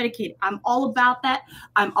and you're dedicated. I'm all about that.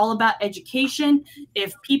 I'm all about education.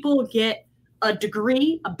 If people get a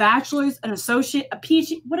degree, a bachelor's, an associate, a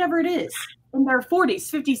PhD, whatever it is, in their 40s,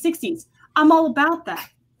 50s, 60s, I'm all about that.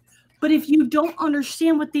 But if you don't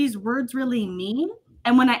understand what these words really mean,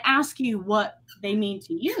 and when I ask you what they mean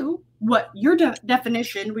to you, what your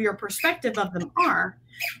definition or your perspective of them are,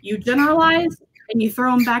 you generalize and you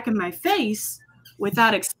throw them back in my face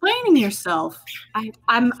without explaining yourself.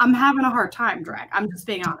 I'm having a hard time, Drag. I'm just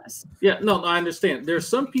being honest. Yeah, no, I understand. There's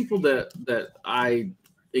some people that I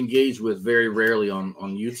engage with very rarely on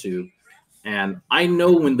YouTube, and I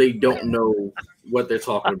know when they don't know what they're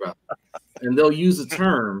talking about, and they'll use a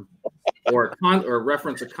term or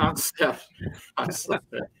reference a concept.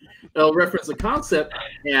 They'll reference a concept,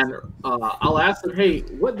 and I'll ask them, "Hey,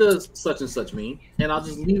 what does such and such mean?" And I'll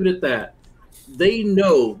just leave it at that. They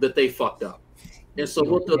know that they fucked up, and so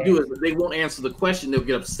what they'll do is they won't answer the question. They'll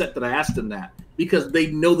get upset that I asked them that because they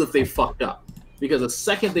know that they fucked up. Because the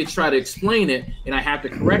second they try to explain it and I have to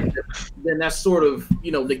correct it, then that sort of,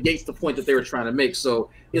 negates the point that they were trying to make. So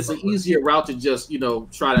it's an easier route to just,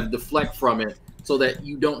 try to deflect from it so that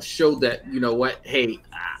you don't show that, hey,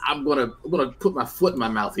 I'm gonna put my foot in my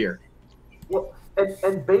mouth here. Well,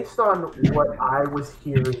 and based on what I was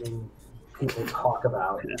hearing people talk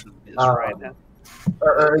about,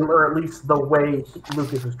 or at least the way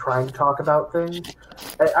Lucas was trying to talk about things.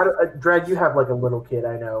 Drag, you have like a little kid,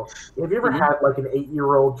 I know. Have you ever had like an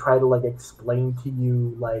 8-year-old try to like explain to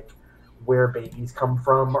you like where babies come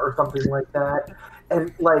from or something like that?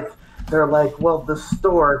 And like they're like, well, the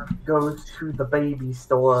stork goes to the baby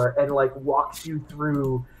store and like walks you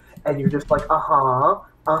through, and you're just like, and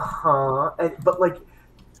but like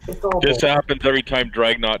it's all this happens every time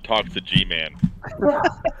Dragnauct talks to G-Man. Yeah.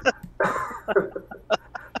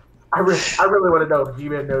 I really want to know if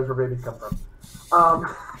G-Man knows where babies come from.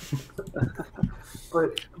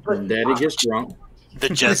 But when Daddy gets drunk, the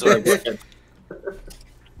Jesuit.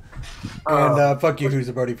 And fuck you, who's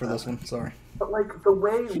a birdie for this one? Sorry. But like the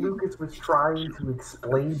way Lucas was trying to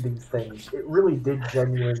explain these things, it really did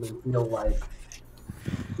genuinely feel like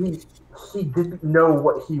he didn't know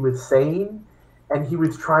what he was saying. And he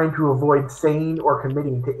was trying to avoid saying or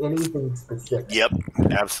committing to anything specific. Yep,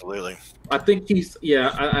 absolutely. I think he's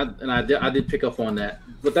I did pick up on that,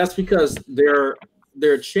 but that's because there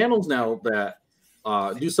are channels now that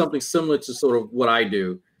do something similar to sort of what I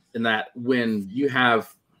do, in that when you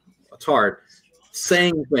have a tard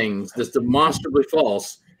saying things that's demonstrably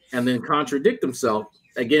false and then contradict himself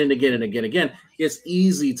again and again and again and again, it's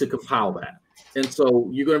easy to compile that, and so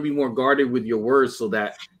you're going to be more guarded with your words so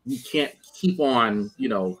that you can't keep on,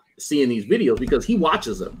 seeing these videos because he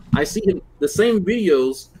watches them. I see him the same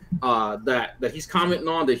videos that he's commenting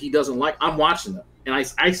on that he doesn't like. I'm watching them, and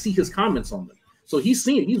I see his comments on them. So he's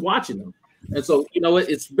watching them, and so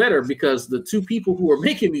it's better because the two people who are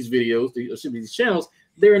making these videos, these channels,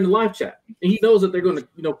 they're in the live chat, and he knows that they're going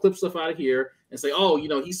to clip stuff out of here and say, oh,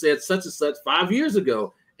 he said such and such 5 years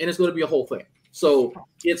ago, and it's going to be a whole thing. So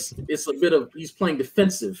it's a bit of he's playing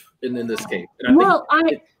defensive in this case. And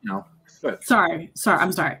Sorry,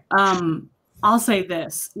 I'm sorry. I'll say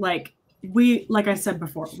this. Like I said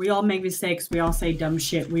before, we all make mistakes. We all say dumb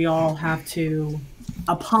shit. We all have to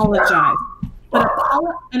apologize. But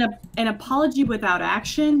an apology without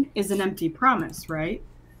action is an empty promise, right?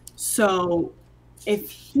 So if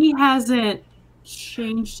he hasn't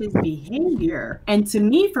changed his behavior, and to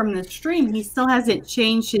me from the stream, he still hasn't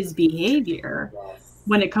changed his behavior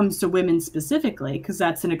when it comes to women specifically, because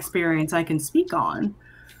that's an experience I can speak on.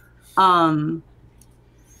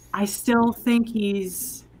 I still think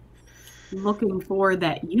he's looking for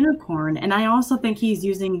that unicorn. And I also think he's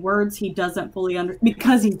using words he doesn't fully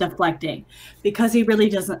because he's deflecting, because he really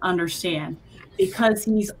doesn't understand, because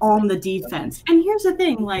he's on the defense. And here's the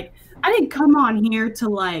thing, like, I didn't come on here to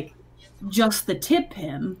like just the tip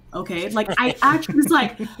him, okay? Like I actually was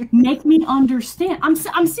like, make me understand.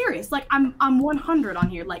 I'm serious. Like I'm 100 on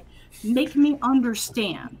here. Like make me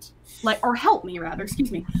understand. Like, or help me rather,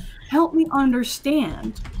 excuse me. Help me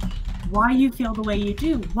understand why you feel the way you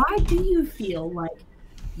do. Why do you feel like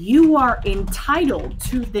you are entitled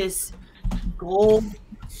to this gold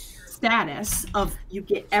status of you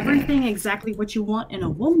get everything exactly what you want in a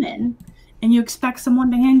woman and you expect someone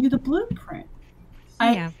to hand you the blueprint?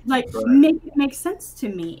 Make it make sense to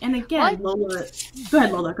me. And again, Lola, go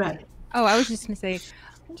ahead, Lola, go ahead. Oh, I was just gonna say,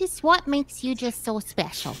 just what makes you just so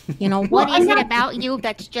special? You know, what is it about you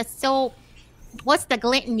that's just so, what's the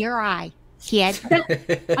glint in your eye, kid?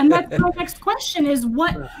 And that's my next question is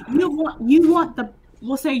what you want the,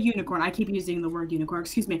 we'll say unicorn. I keep using the word unicorn,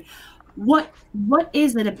 excuse me. What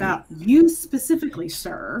is it about you specifically,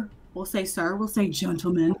 sir? We'll say sir, we'll say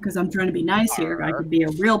gentleman, because I'm trying to be nice here. I could be a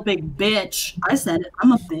real big bitch. I said it,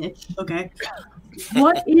 I'm a bitch, okay?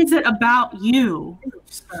 What is it about you,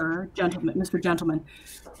 sir, gentleman, Mr. Gentleman,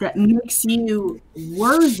 that makes you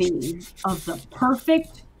worthy of the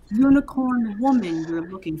perfect unicorn woman you're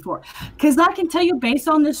looking for? Because I can tell you, based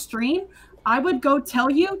on this stream, I would go tell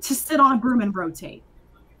you to sit on a broom and rotate.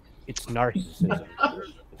 It's narcissism.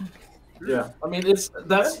 Yeah, I mean,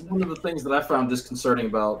 that's one of the things that I found disconcerting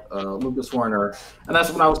about Lucas Werner, and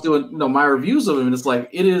that's when I was doing my reviews of him, and it's like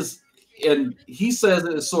it is, and he says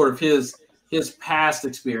it's sort of his past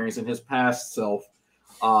experience and his past self,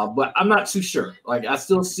 but I'm not too sure. Like I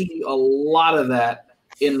still see a lot of that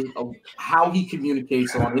in how he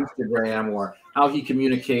communicates on Instagram or how he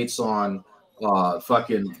communicates on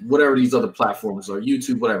fucking whatever these other platforms are,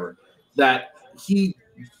 YouTube, whatever. That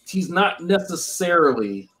he's not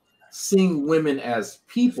necessarily seeing women as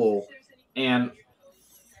people, and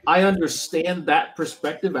I understand that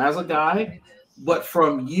perspective as a guy, but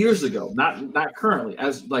from years ago, not currently,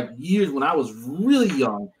 as like years when I was really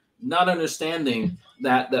young, not understanding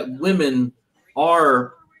that women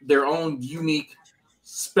are their own unique,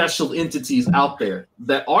 special entities out there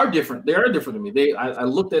that are different. They are different to me. I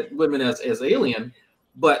looked at women as alien,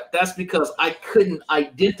 but that's because I couldn't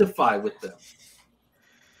identify with them,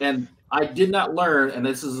 and I did not learn, and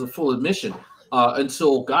this is a full admission,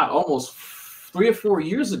 until almost 3 or 4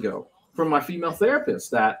 years ago from my female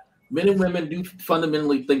therapist, that men and women do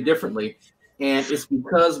fundamentally think differently, and it's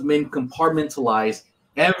because men compartmentalize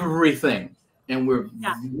everything, and we're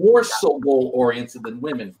more so goal-oriented than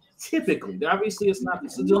women. Typically, obviously it's not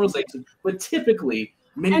this generalization, but typically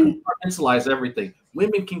men compartmentalize everything.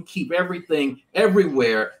 Women can keep everything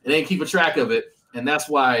everywhere and they keep a track of it, and that's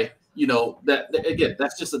why. That again,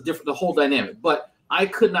 that's just the whole dynamic. But I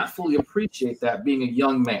could not fully appreciate that being a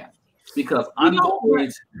young man because I'm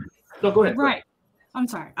always. No, go ahead. Right. I'm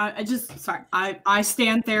sorry. I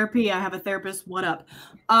stand therapy. I have a therapist. What up?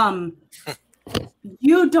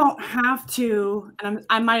 You don't have to, and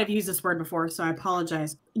I might have used this word before, so I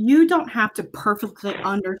apologize. You don't have to perfectly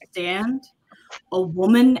understand a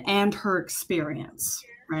woman and her experience,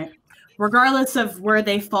 right? Regardless of where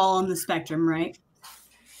they fall on the spectrum, right?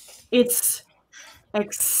 It's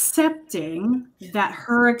accepting that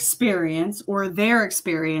her experience or their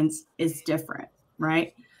experience is different,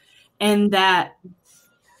 right? And that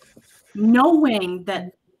knowing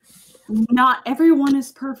that not everyone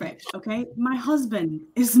is perfect, okay? My husband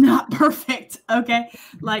is not perfect, okay?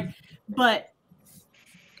 But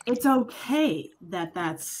it's okay that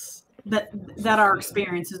our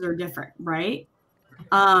experiences are different, right?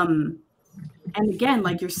 And again,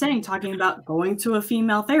 like you're saying, talking about going to a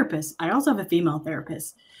female therapist. I also have a female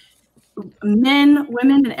therapist. Men,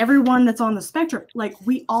 women, and everyone that's on the spectrum, like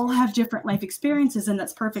we all have different life experiences, and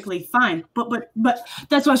that's perfectly fine. But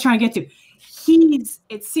that's what I was trying to get to.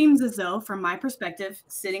 It seems as though, from my perspective,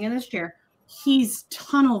 sitting in this chair, he's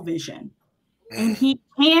tunnel vision. And he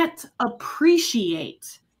can't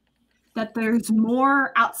appreciate that there's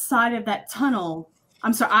more outside of that tunnel.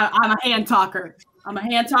 I'm sorry, I'm a hand talker.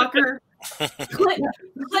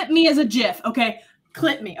 Clip me as a GIF, okay?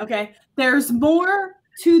 Clip me, okay? There's more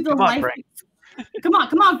to the life. Come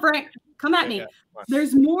on, Frank. Come at me.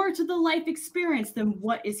 There's more to the life experience than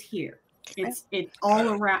what is here. It's all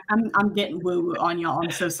around. I'm getting woo-woo on y'all.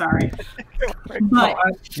 I'm so sorry. But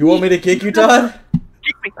you want me to kick you, Todd?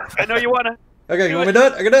 Kick me. I know you wanna. Okay, you want me to do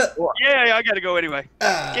it? I can do it. Yeah, I gotta go anyway.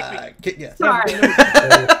 Kick me. Kick you. Sorry.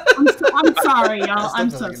 I'm sorry, y'all.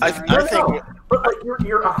 I'm so sorry. But like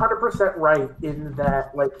you're 100% right in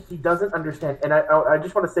that like he doesn't understand, and I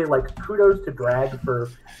just want to say like kudos to Drag for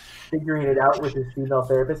figuring it out with his female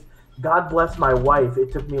therapist. God bless my wife.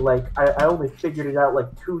 It took me like I only figured it out like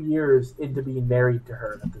 2 years into being married to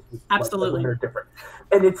her. That this was, absolutely, like, women are different,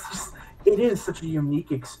 and it is such a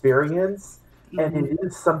unique experience, and it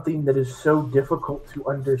is something that is so difficult to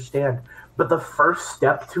understand. But the first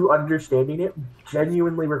step to understanding it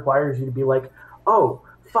genuinely requires you to be like, oh.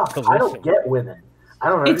 Fuck, I don't get women. I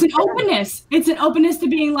don't know. It's an openness. It's an openness to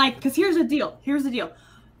being like, because here's the deal.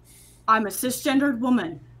 I'm a cisgendered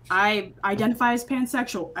woman. I identify as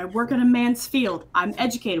pansexual. I work in a man's field. I'm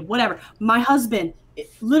educated, whatever. My husband,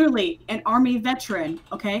 literally an Army veteran,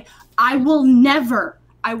 okay? I will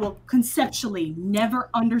conceptually never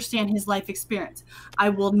understand his life experience. I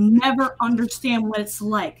will never understand what it's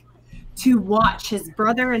like to watch his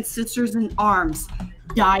brother and sisters in arms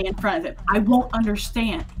die in front of him. I won't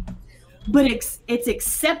understand. But it's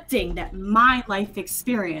accepting that my life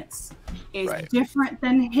experience is different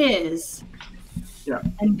than his. Yeah.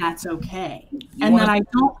 And that's okay. And that I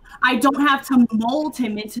don't have to mold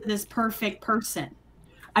him into this perfect person.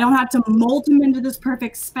 I don't have to mold him into this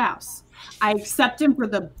perfect spouse. I accept him for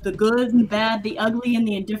the good and bad, the ugly and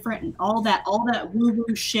the indifferent, and all that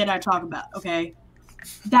woo-woo shit I talk about, okay?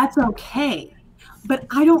 That's okay. But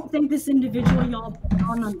I don't think this individual y'all put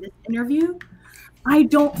on this interview, I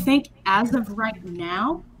don't think as of right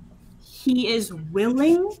now, he is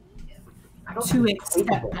willing to accept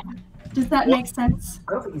that. Does that make sense?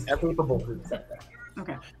 I don't think he's capable to accept that.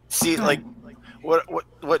 Okay. See, like,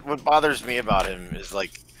 what bothers me about him is,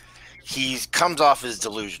 like, he comes off as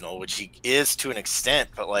delusional, which he is to an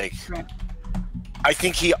extent, but, like, I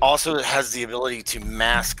think he also has the ability to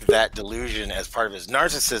mask that delusion as part of his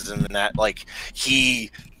narcissism, and that, like,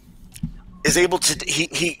 he is able to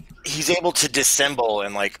he's able to dissemble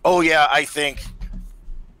and, like, oh yeah, I think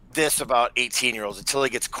this about 18-year-olds until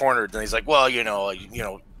he gets cornered, and he's like, well, you know,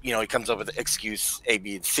 he comes up with excuse A,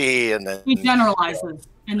 B, and C, and then he generalizes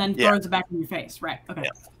and then throws it back in your face, right? Okay.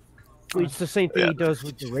 Yeah. Well, it's the same thing he does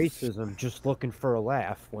with the racism, just looking for a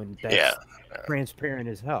laugh when that's transparent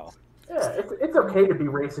as hell. Yeah, it's okay to be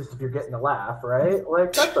racist if you're getting a laugh, right?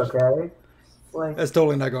 Like, that's okay. Like, that's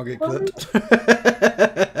totally not gonna get clipped.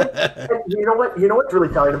 You know what? You know what's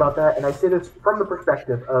really telling about that? And I say this from the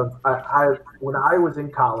perspective of I when I was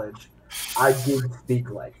in college, I did speak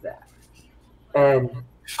like that, and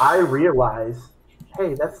I realized,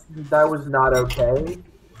 hey, that was not okay.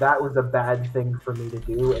 That was a bad thing for me to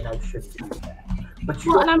do, and I shouldn't do that. But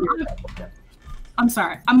you I'm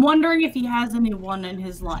sorry. I'm wondering if he has anyone in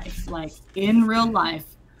his life, like in real life,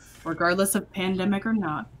 regardless of pandemic or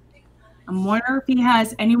not. I'm wondering if he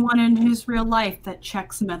has anyone in his real life that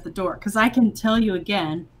checks him at the door. Because I can tell you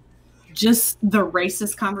again, just the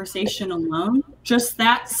racist conversation alone, just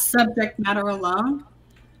that subject matter alone,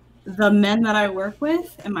 the men that I work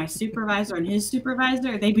with and my supervisor and his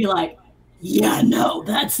supervisor, they'd be like, yeah, no,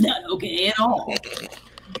 that's not okay at all.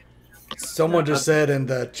 Someone just said in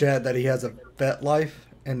the chat that he has a vet life,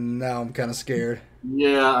 and now I'm kind of scared.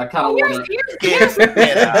 Yeah, I kind of want to.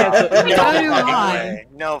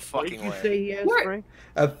 No fucking way. What did you say he has, Frank?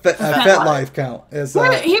 A vet life count. Is,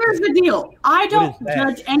 here's the deal. I don't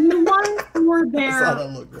judge anyone for their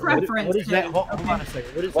preference. What is that? Hold on a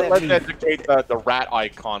second. What does that Let's mean? educate the rat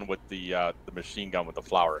icon with the machine gun with the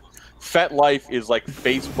flower. Fet life is like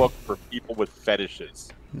Facebook for people with fetishes.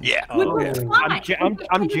 Yeah.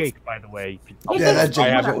 I'm Jake, by the way. Yeah, that's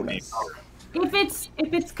Jake. If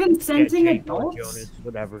it's consenting adults, Jonas,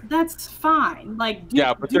 whatever. That's fine. Like,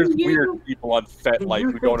 but there's weird people on Fet life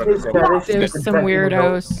who don't understand. There's some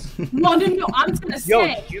weirdos. No, I'm gonna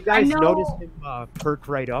say. You guys noticed him perk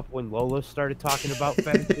right up when Lola started talking about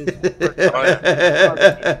fetishes?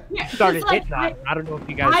 Started hitting on. I don't know if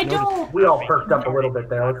you guys noticed. We all perked up a little bit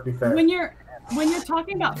there. Let's be fair. When you're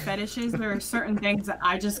talking about fetishes, there are certain things that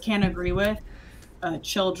I just can't agree with.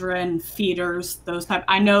 Children, feeders, those type.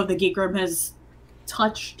 I know the Geek Room has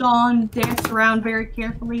danced around very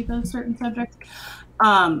carefully those certain subjects.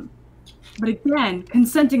 But again,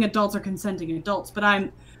 consenting adults are consenting adults. But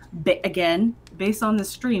I'm, again, based on the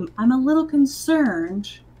stream, I'm a little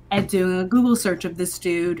concerned at doing a Google search of this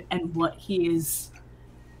dude and what he is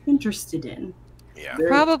interested in. Yeah.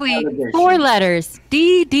 Probably 4 letters.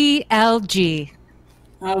 DDLG.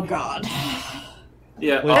 Oh, God.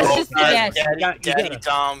 Yeah. That's just a guess.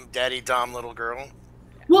 Daddy Dom little girl.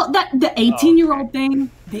 Well, the 18-year-old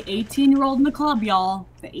thing, the 18-year-old in the club, y'all.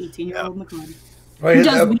 The 18-year-old in the club.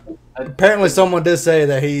 Well, apparently, someone did say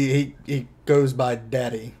that he goes by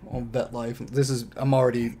Daddy on Vet Life. I'm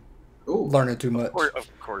already learning too much.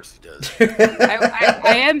 Of course he does.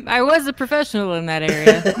 I was a professional in that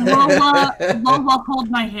area. Lola, hold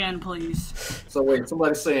my hand, please. So wait,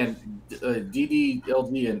 somebody's saying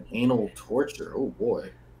DDLG and anal torture. Oh boy.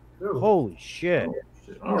 Holy shit. Oh,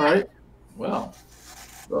 shit. All right. Well,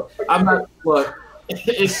 I'm not. Look,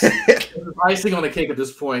 it's icing on the cake at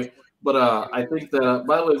this point. But I think that,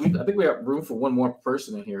 by the way, I think we have room for one more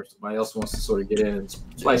person in here. If somebody else wants to sort of get in and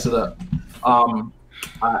spice it up.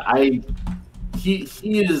 He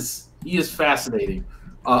is fascinating.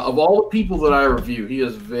 Of all the people that I review, he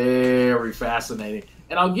is very fascinating.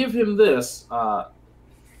 And I'll give him this.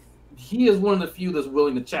 He is one of the few that's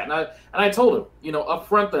willing to chat. And I told him, you know, up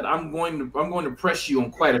front that I'm going to press you on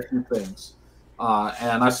quite a few things.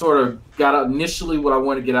 And I sort of got out initially what I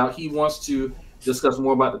wanted to get out. He wants to discuss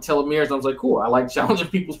more about the telomeres. And I was like, cool. I like challenging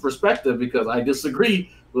people's perspective because I disagree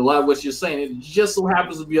with a lot of what you're saying. It just so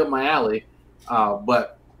happens to be up my alley.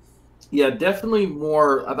 But yeah, definitely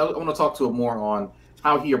more. I want to talk to him more on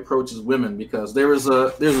how he approaches women, because there's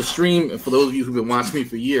a stream, and for those of you who've been watching me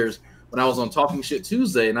for years, when I was on Talking Shit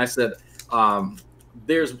Tuesday, and I said,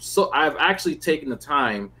 I've actually taken the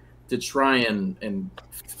time to try and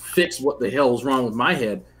fix what the hell was wrong with my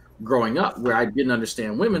head growing up, where I didn't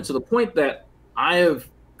understand women, to the point that I have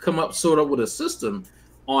come up sort of with a system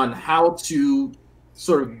on how to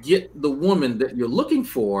sort of get the woman that you're looking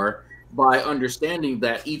for by understanding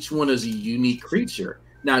that each one is a unique creature.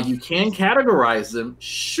 Now, you can categorize them,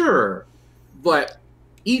 sure, but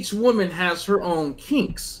each woman has her own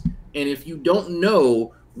kinks. And if you don't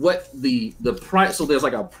know what so there's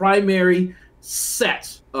like a primary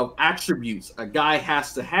set of attributes a guy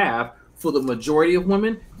has to have for the majority of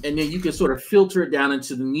women, and then you can sort of filter it down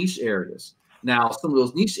into the niche areas. Now, some of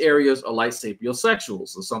those niche areas are like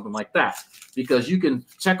sapiosexuals or something like that, because you can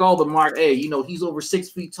check all the mark. Hey, you know, he's over 6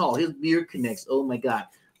 feet tall. His beard connects. Oh my God,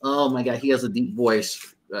 he has a deep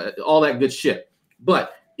voice. All that good shit.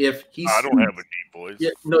 But if he I don't have a deep voice.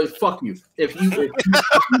 Yeah, no, fuck you.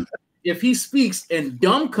 If he speaks and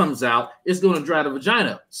dumb comes out, it's going to dry the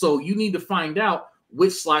vagina. So you need to find out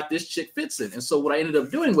which slot this chick fits in. And so what I ended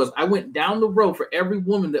up doing was I went down the road for every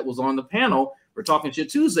woman that was on the panel for Talking Shit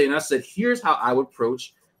Tuesday, and I said, here's how I would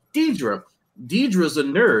approach Deidre. Deidre's a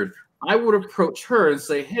nerd. I would approach her and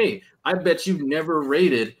say, hey, I bet you've never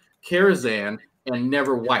rated Karazhan and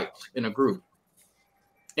never wiped in a group.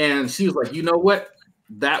 And she was like, you know what?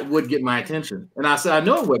 That would get my attention. And I said, I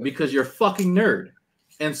know it would, because you're a fucking nerd.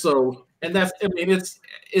 And so, and that's, I mean,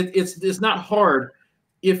 it's not hard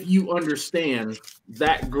if you understand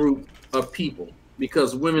that group of people,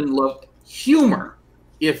 because women love humor.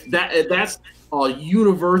 If that's a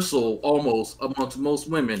universal almost amongst most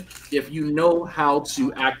women, if you know how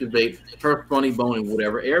to activate her funny bone in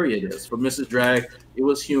whatever area it is. For Mrs. Drag, it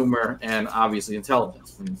was humor and obviously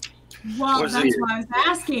intelligence. Well, that's why I was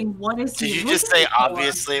asking, what is he Did you just say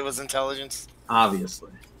obviously it was intelligence?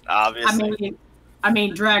 Obviously. I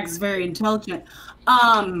mean, Drag's very intelligent,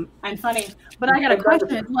 and funny. But I got a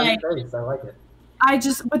question. Like, I like it.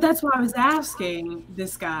 But that's why I was asking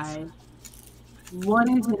this guy, what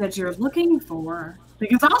is it that you're looking for?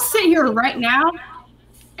 Because I'll sit here right now,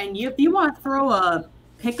 and if you want to throw a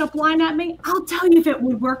pickup line at me, I'll tell you if it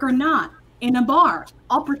would work or not. In a bar,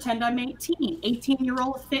 I'll pretend I'm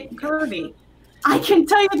 18-year-old fit and curvy. I can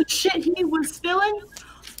tell you the shit he was spilling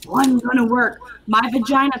wasn't gonna work. My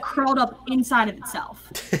vagina curled up inside of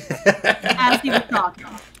itself as he was talking.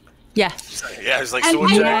 Yeah. Yeah, it's like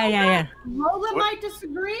yeah. Lola might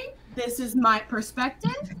disagree. This is my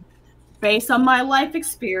perspective based on my life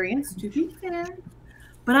experience, to be fair.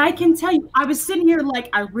 But I can tell you, I was sitting here like,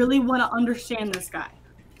 I really want to understand this guy.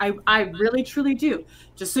 I really, truly do.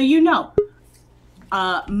 Just so you know,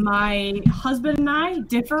 my husband and I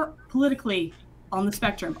differ politically on the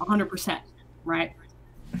spectrum, 100%, right?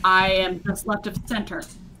 I am just left of center.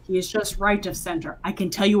 He is just right of center. I can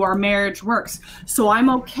tell you our marriage works. So I'm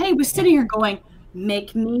okay with sitting here going,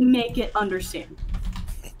 make me make it understand.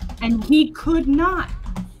 And he could not.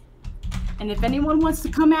 And if anyone wants to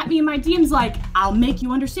come at me in my DMs like, I'll make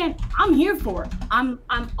you understand, I'm here for it. I'm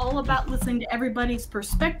all about listening to everybody's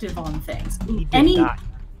perspective on things.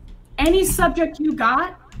 Any subject you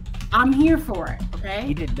got, I'm here for it. Okay?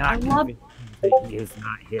 He did not. I love it. He is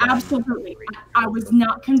not here. Absolutely. I was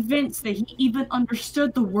not convinced that he even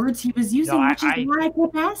understood the words he was using, which is why I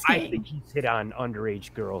kept asking. I think he's hit on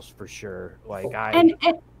underage girls for sure. And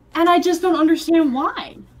I just don't understand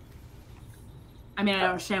why. I mean, I don't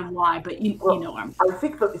understand why, but you know I'm. I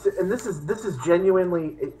think and this is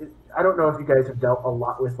genuinely. I don't know if you guys have dealt a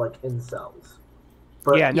lot with like incels,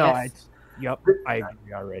 but yeah, no, I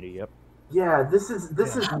agree already. Yep. Yeah, this is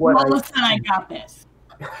what Melissa, I got this.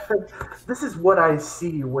 this is what I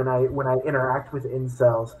see when I interact with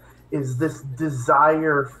incels, is this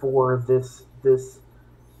desire for this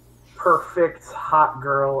perfect hot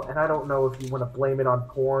girl, and I don't know if you want to blame it on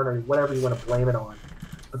porn or whatever you want to blame it on,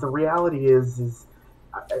 but the reality is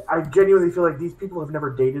I genuinely feel like these people have never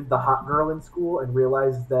dated the hot girl in school and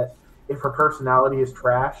realized that if her personality is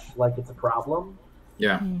trash, like, it's a problem.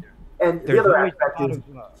 Yeah. And the other aspect is,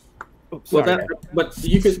 but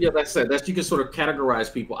you could, like I said, you can sort of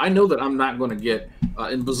categorize people. I know that I'm not going to get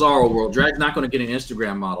in Bizarro world, Drag's not going to get an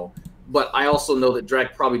Instagram model, but I also know that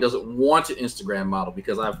Drag probably doesn't want an Instagram model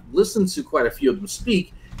because I've listened to quite a few of them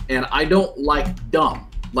speak, and I don't like dumb.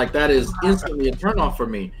 Like, that is instantly a turnoff for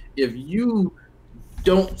me. If you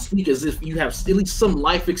don't speak as if you have at least some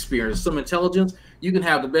life experience, some intelligence, you can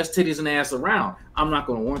have the best titties and ass around. I'm not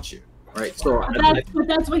going to want you, right? So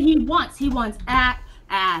that's what he wants. He wants ass,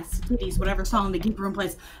 titties, whatever song the Geek Room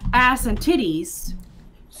plays. Ass and titties.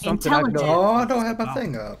 Intelligent. Oh, I don't have my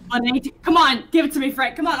thing up. Come on, give it to me,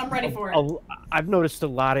 Frank. Come on, I'm ready for it. I've noticed a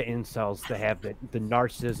lot of incels that have the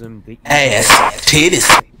narcissism, the ass, titties.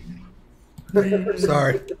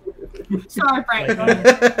 Sorry. Sorry, Frank.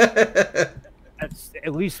 That's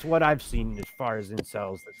at least what I've seen as far as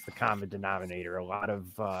incels. That's the common denominator. A lot of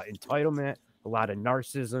entitlement, a lot of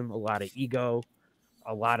narcissism, a lot of ego,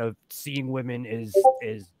 a lot of seeing women is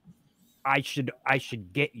I should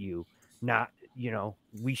get you, not, you know,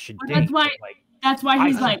 we should date. That's why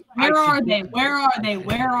he's like, where are they? Where are they?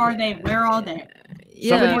 Where are they? Where are they?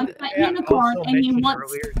 Yeah. Somebody wants in the car, and he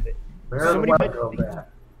wants. Somebody mentioned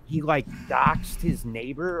he like doxed his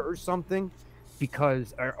neighbor or something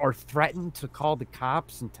because or threatened to call the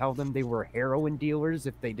cops and tell them they were heroin dealers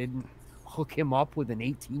if they didn't hook him up with an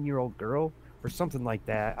 18-year-old girl or something like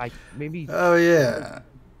that. Oh yeah.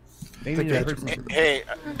 Maybe Hey,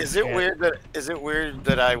 is it weird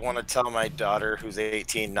that I want to tell my daughter who's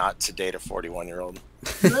 18 not to date a 41-year-old?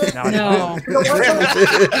 No. Burn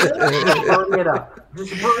it up.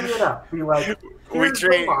 Just burn it up. Be like, we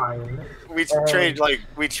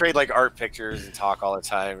trade like art pictures and talk all the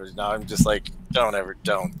time. And now I'm just like, don't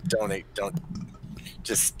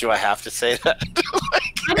just, do I have to say that?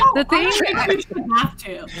 I don't think we have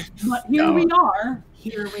to, but here we are.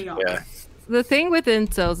 Yeah. The thing with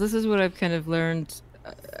incels, this is what I've kind of learned,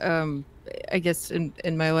 I guess,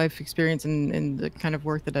 in my life experience and in the kind of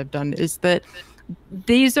work that I've done, is that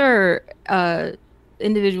these are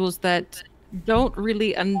individuals that don't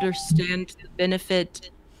really understand the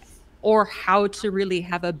benefit or how to really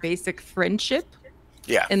have a basic friendship.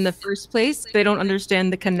 Yeah. In the first place, they don't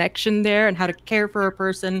understand the connection there and how to care for a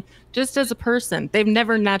person just as a person. They've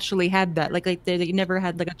never naturally had that. Like they never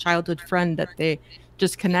had like a childhood friend that they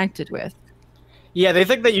just connected with. Yeah, they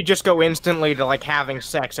think that you just go instantly to like having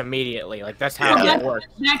sex immediately. Like that's how that works.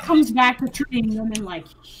 That comes back to treating women like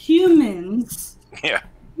humans. Yeah.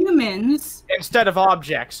 Humans instead of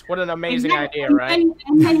objects. What an amazing idea, right?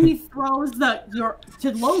 And then he throws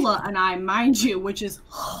to Lola and I, mind you, which is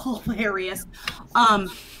hilarious,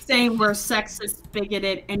 saying we're sexist,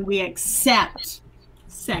 bigoted, and we accept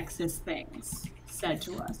sexist things said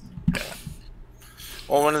to us.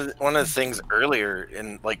 Well, one of the things earlier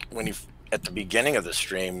in like when you at the beginning of the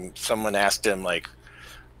stream, someone asked him like,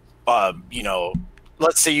 you know,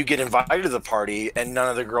 let's say you get invited to the party and none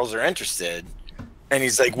of the girls are interested. And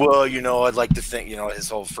he's like, well, you know, I'd like to think, you know, his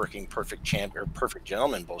whole freaking perfect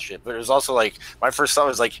gentleman bullshit. But it was also like, my first thought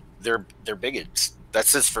was like, they're bigots.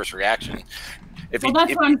 That's his first reaction. That's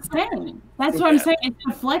what I'm saying. That's what I'm saying. It's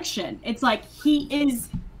deflection. It's like he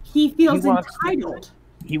feels entitled.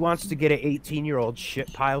 He wants to get an 18-year-old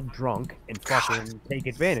shit-piled drunk and fucking take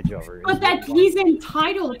advantage of her. But that he's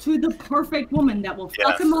entitled to the perfect woman that will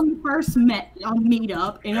fuck him on the first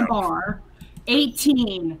meetup in a bar,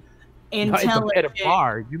 18, intelligent. At a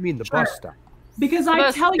bar? You mean the bus stop? Because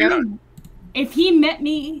I tell you, if he met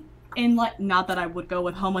me in like, not that I would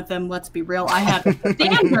go home with him. Let's be real. I have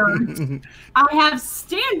standards. I have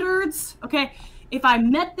standards. Okay. If I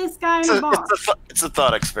met this guy in a bar, it's a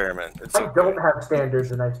thought experiment. I don't have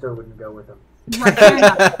standards, and I still wouldn't go with him. Right, fair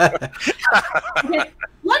enough. Okay,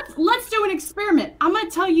 let's do an experiment. I'm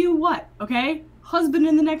gonna tell you what. Okay, husband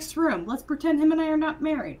in the next room. Let's pretend him and I are not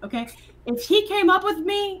married. Okay, if he came up to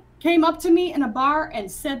me in a bar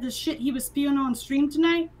and said the shit he was spewing on stream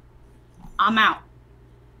tonight, I'm out.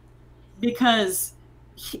 Because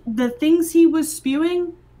the things he was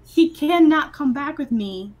spewing, he cannot come back to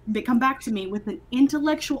me with an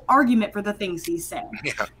intellectual argument for the things he's saying.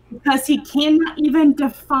 Yeah. Because he cannot even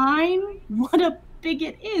define what a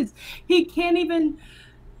bigot is. He can't even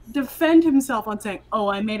defend himself on saying, oh,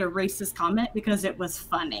 I made a racist comment because it was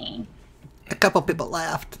funny. A couple people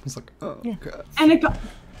laughed. It's like, oh god.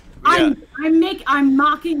 And I'm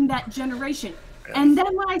mocking that generation. And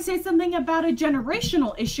then when I say something about a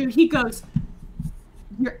generational issue, he goes,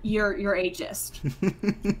 "You're ageist."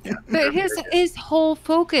 But his whole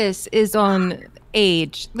focus is on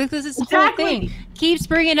age. Like this whole thing keeps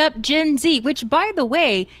bringing up Gen Z, which, by the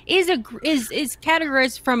way, is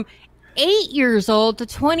categorized from 8 years old to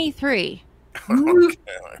 23.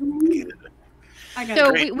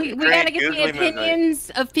 So we gotta get the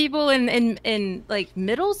opinions of people in like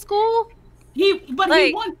middle school. He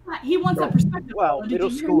wants that perspective. Well, middle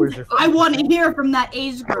schoolers are. I want to hear from that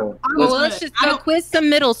age group. Let's just go quiz some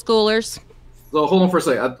middle schoolers. So hold on for a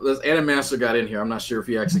second. This Animaster got in here. I'm not sure if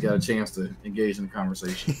he actually got a chance to engage in the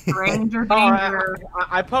conversation. Stranger danger.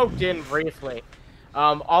 I poked in briefly.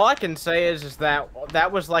 All I can say is that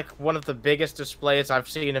was like one of the biggest displays I've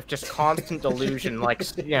seen of just constant delusion, like,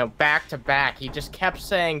 you know, back to back. He just kept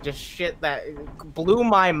saying just shit that blew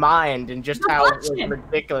my mind and just how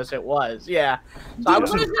ridiculous it was. Yeah. So I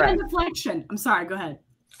was impressed. Deflection. I'm sorry. Go ahead.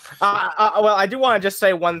 Well, I do want to just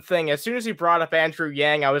say one thing. As soon as he brought up Andrew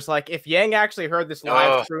Yang, I was like, if Yang actually heard this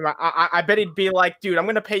live stream, I bet he'd be like, dude, I'm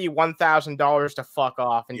going to pay you $1,000 to fuck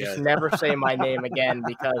off and just never say my name again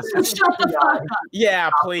because... Shut the fuck up. Yeah,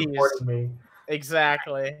 please.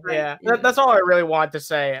 Exactly. Yeah. That's all I really wanted to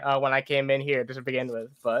say when I came in here to begin with.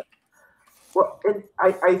 But well, and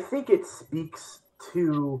I think it speaks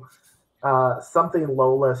to something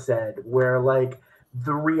Lola said, where like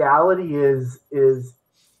the reality is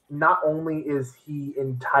not only is he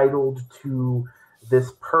entitled to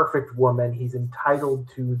this perfect woman, he's entitled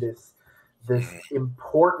to this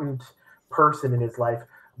important person in his life,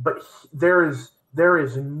 but there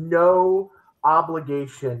is no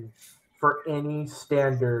obligation for any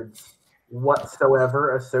standards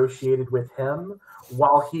whatsoever associated with him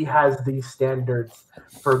while he has these standards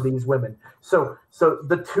for these women. So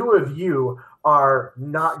the two of you are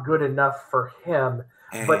not good enough for him,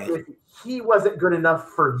 but if he wasn't good enough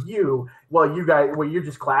for you, you're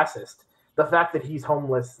just classist. The fact that he's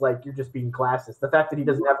homeless, like, you're just being classist. The fact that he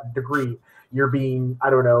doesn't have a degree, you're being, I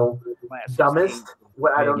don't know, dumbest.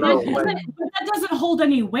 I don't know. But that doesn't hold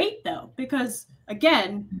any weight, though, because,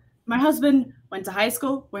 again, my husband went to high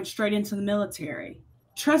school, went straight into the military.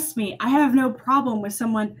 Trust me, I have no problem with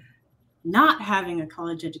someone not having a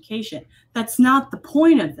college education. That's not the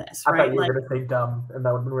point of this, right? I thought you were going to say dumb, and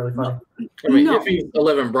that would have been really funny. I mean, if he's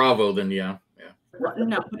 11 Bravo, then yeah. Well,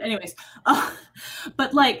 no, but anyways.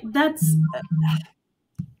 But, like, that's...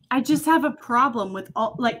 I just have a problem with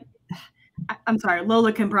all... Like, I'm sorry,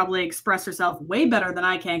 Lola can probably express herself way better than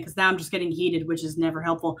I can, because now I'm just getting heated, which is never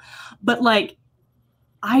helpful. But, like,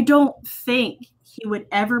 I don't think he would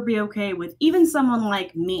ever be okay with even someone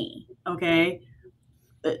like me, okay?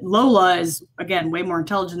 Lola is, again, way more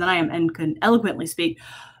intelligent than I am and can eloquently speak.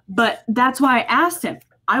 But that's why I asked him.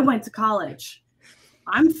 I went to college.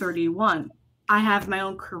 I'm 31. I have my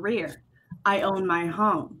own career. I own my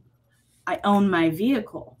home. I own my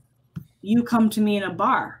vehicle. You come to me in a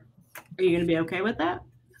bar. Are you going to be okay with that?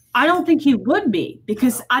 I don't think he would be,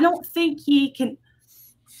 because I don't think he can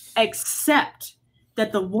accept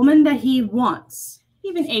that the woman that he wants,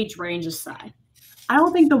 even age range aside, I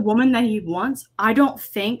don't think the woman that he wants, I don't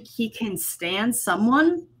think he can stand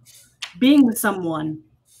someone being with someone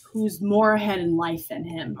who's more ahead in life than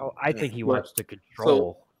him. Oh, I think he wants to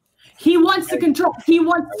control. He wants to control. He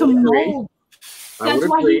wants to mold. That's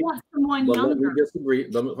why he wants someone younger. Let me disagree.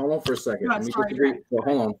 Hold on for a second. Let me disagree. Well,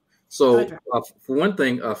 hold on. So, for one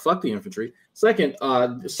thing, fuck the infantry. Second,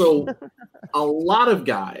 so a lot of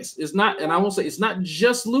guys is not, and I won't say it's not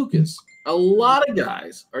just Lucas. A lot of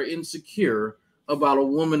guys are insecure about a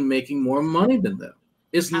woman making more money than them.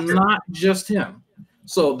 It's not just him.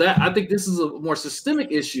 So that, I think this is a more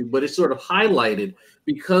systemic issue, but it's sort of highlighted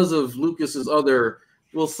because of Lucas's other,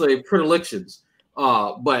 we'll say, predilections.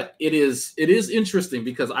 But it is interesting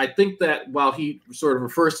because I think that while he sort of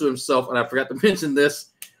refers to himself, and I forgot to mention this,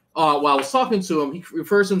 while I was talking to him, he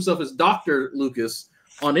refers to himself as Dr. Lucas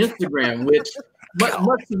on Instagram, which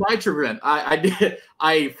much to my chagrin,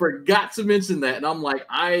 I forgot to mention that, and I'm like,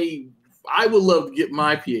 I would love to get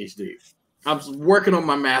my PhD. I'm working on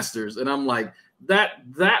my master's, and I'm like, that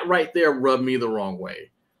right there rubbed me the wrong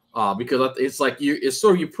way, because it's like it's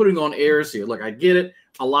sort of you're putting on airs here. Look, I get it.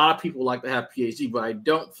 A lot of people like to have PhD, but I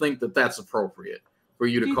don't think that that's appropriate for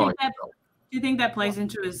you to call yourself. Do you think that plays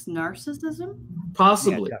into his narcissism?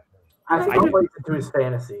 Possibly. Yeah, I think it plays into his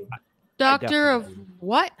fantasy. Doctor of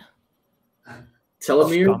what?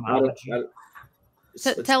 Telomere?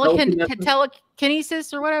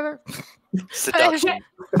 Telekinesis or whatever? Seduction.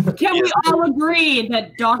 Can we all agree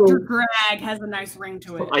that Dr. Greg has a nice ring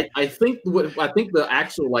to it? I think the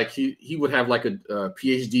actual he would have like a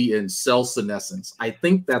PhD in cell senescence. I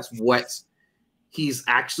think that's what he's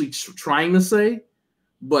actually trying to say,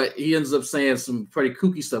 but he ends up saying some pretty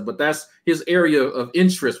kooky stuff. But that's his area of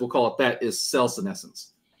interest. We'll call it that, is cell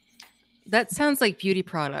senescence. That sounds like beauty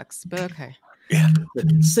products, but okay. Yeah,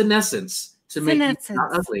 senescence to make it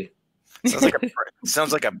not ugly.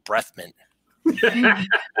 Sounds like a breath mint.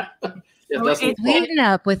 Sweeten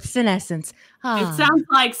up with senescence. It sounds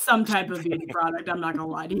like some type of beauty product. I'm not gonna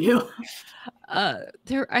lie to you.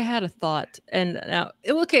 I had a thought, and now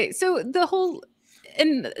okay. So the whole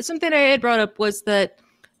and something I had brought up was that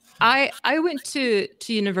I went to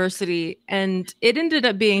university, and it ended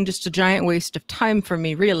up being just a giant waste of time for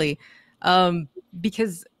me, really,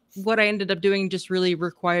 because what I ended up doing just really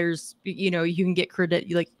requires, you can get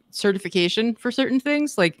credit, like certification for certain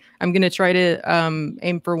things. Like I'm going to try to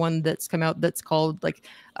aim for one that's come out that's called like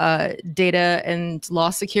data and law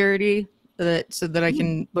security, so that I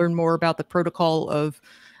can learn more about the protocol of,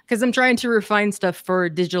 because I'm trying to refine stuff for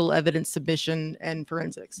digital evidence submission and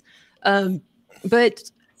forensics. But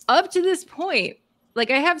up to this point,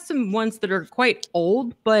 like I have some ones that are quite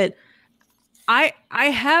old, but I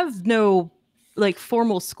have no like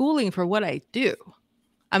formal schooling for what I do.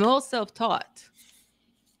 I'm all self-taught.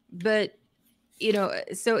 But,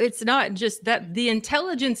 so it's not just that the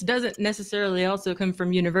intelligence doesn't necessarily also come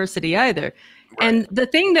from university either. Right. And the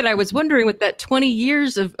thing that I was wondering with that 20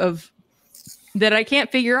 years of that I can't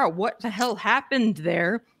figure out what the hell happened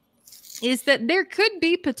there is that there could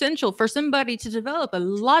be potential for somebody to develop a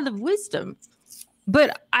lot of wisdom,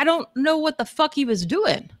 but I don't know what the fuck he was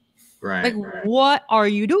doing. Right. Like, what are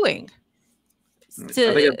you doing? I think that's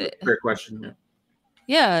a fair question.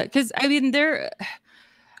 Yeah, because I mean,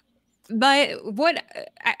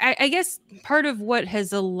 I guess part of what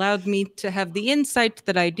has allowed me to have the insight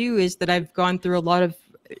that I do is that I've gone through a lot of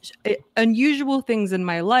unusual things in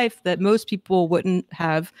my life that most people wouldn't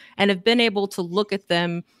have, and have been able to look at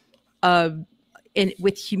them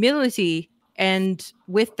with humility, and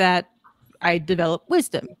with that, I develop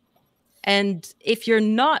wisdom. And if you're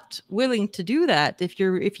not willing to do that, if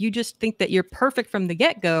you just think that you're perfect from the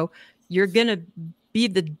get-go, you're gonna be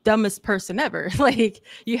the dumbest person ever. Like,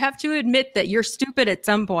 you have to admit that you're stupid at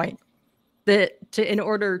some point, in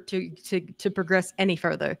order to progress any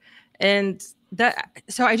further. And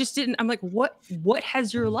so I just didn't. I'm like, what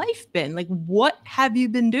has your life been like? What have you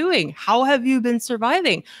been doing? How have you been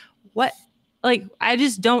surviving? What? Like, I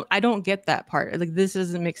don't get that part. Like, this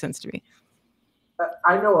doesn't make sense to me.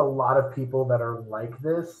 I know a lot of people that are like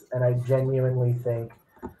this, and I genuinely think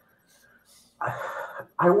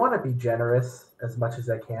I want to be generous as much as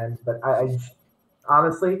I can, but I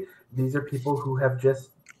honestly, these are people who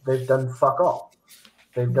they've done fuck all.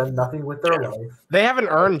 They've done nothing with their life. They haven't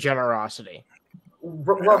earned generosity.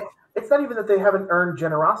 Well, it's not even that they haven't earned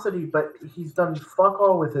generosity, but he's done fuck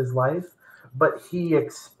all with his life, but he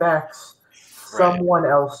expects someone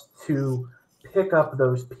else to pick up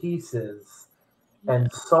those pieces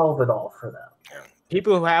and solve it all for them.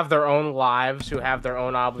 People who have their own lives, who have their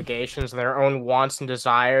own obligations, their own wants and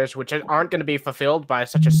desires, which aren't going to be fulfilled by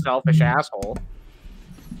such a selfish asshole.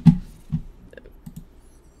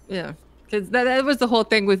 Yeah, because that was the whole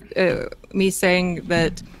thing with me saying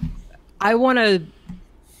that I want to,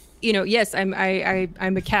 yes, I'm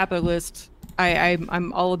a capitalist.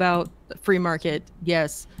 I'm all about free market,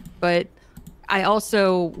 yes, but I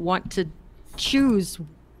also want to choose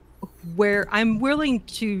where I'm willing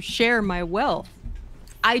to share my wealth.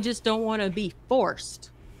 I just don't want to be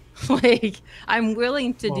forced. Like, I'm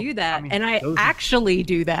willing to do that, and I actually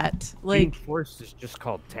do that. Like, being forced is just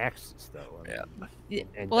called taxes, though. Yeah.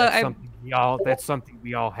 And Well, that's something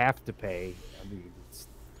we all have to pay. I mean,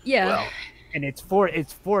 yeah. And it's for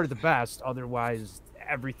the best. Otherwise,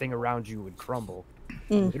 everything around you would crumble.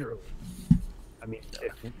 Literally. I mean,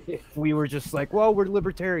 if we were just like, well, we're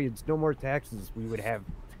libertarians, no more taxes, we would have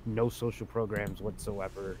no social programs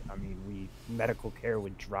whatsoever. I mean, medical care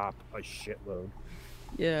would drop a shitload.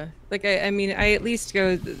 Yeah, like I mean, I at least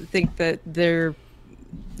think that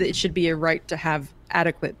it should be a right to have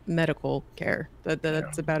adequate medical care.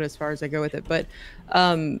 That's about as far as I go with it. But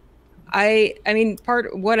I mean,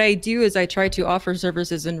 what I do is I try to offer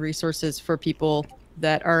services and resources for people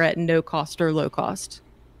that are at no cost or low cost,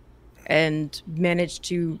 and manage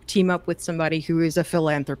to team up with somebody who is a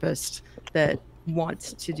philanthropist that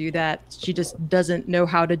wants to do that. She just doesn't know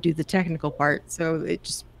how to do the technical part, so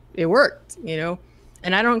it worked,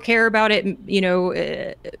 and I don't care about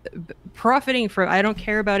it, profiting from. I don't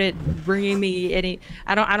care about it bringing me any.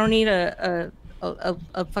 I don't need a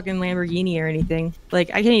a fucking Lamborghini or anything. Like,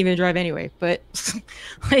 I can't even drive anyway, but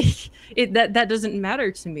like that doesn't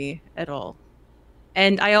matter to me at all.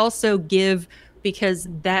 And I also give because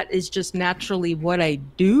that is just naturally what I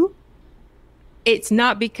do. It's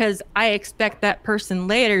not because I expect that person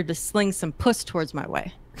later to sling some puss towards my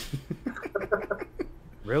way.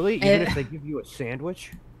 Really? Even if they give you a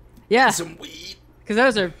sandwich? Yeah. Some weed.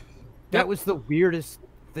 Because that was the weirdest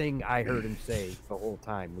thing I heard him say the whole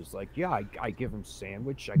time. Was like, yeah, I give him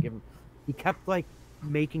sandwich. He kept like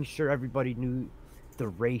making sure everybody knew the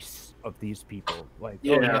race of these people. Like,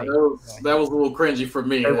 yeah, that was a little cringy for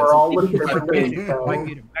me. They were all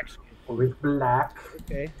with black.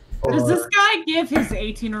 Okay. Does this guy give his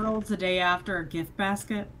 18-year-olds a day after a gift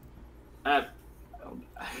basket?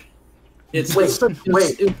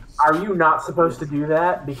 Wait, are you not supposed to do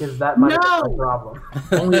that? Because that might be a problem.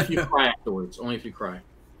 Only if you cry afterwards. Only if you cry.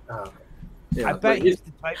 Oh, okay. Yeah, I bet he's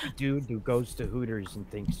the type of dude who goes to Hooters and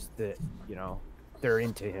thinks that, you know, they're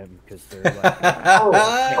into him because they're like...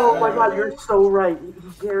 oh my god, you're so right. He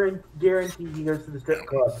guaranteed he goes to the strip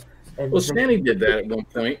club. And well, Shanny did that at one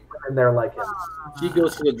point. And they're like him. She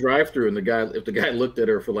goes to the drive-thru, and if the guy looked at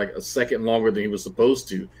her for like a second longer than he was supposed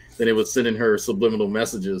to, then it was sending her subliminal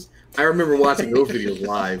messages. I remember watching those videos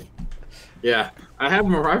live. Yeah, I have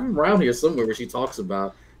them around here somewhere where she talks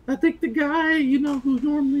about, I think the guy, you know, who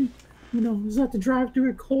normally, you know, is at the drive-thru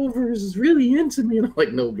at Culver's is really into me. And I'm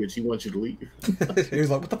like, no, bitch, he wants you to leave. He was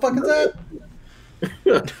like, what the fuck is that?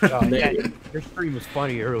 Your stream was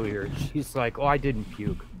funny earlier. She's like, oh, I didn't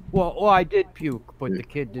puke. Well, I did puke, but the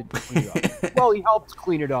kid didn't clean it up. Well, he helped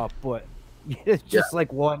clean it up, but it's just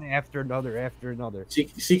like one after another after another.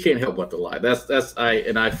 She can't help but to lie.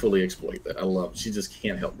 I fully exploit that. I love it. She just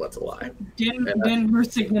can't help but to lie. Didn't her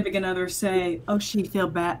significant other say, "Oh, she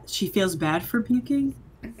feels bad for puking"?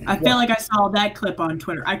 I feel like I saw that clip on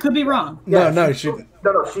Twitter. I could be wrong. No, she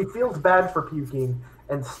feels bad for puking,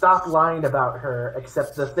 and stop lying about her.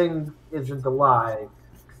 Except the thing isn't a lie,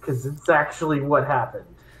 because it's actually what happened.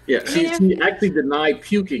 Yeah, she actually denied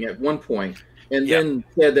puking at one point, and then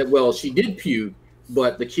said that, well, she did puke,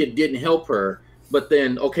 but the kid didn't help her. But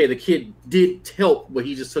then, okay, the kid did help, but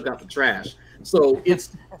he just took out the trash. So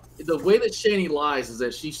it's the way that Shani lies is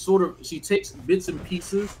that she takes bits and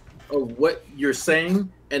pieces of what you're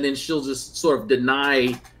saying, and then she'll just sort of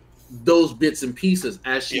deny those bits and pieces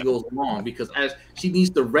as she goes along, because as she needs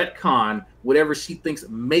to retcon whatever she thinks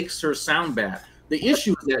makes her sound bad. The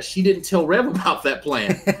issue is that she didn't tell Rev about that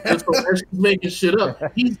plan. And so as she's making shit up,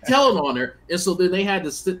 he's telling on her. And so then they had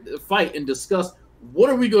to fight and discuss, what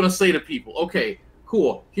are we going to say to people? Okay,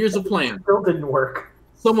 cool. Here's a plan. Still didn't work.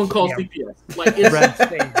 Someone calls CPS. Like,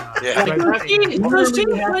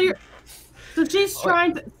 so she's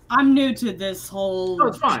trying to... I'm new to this whole... No,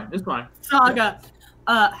 it's fine. It's fine. Saga.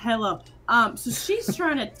 Hello. So she's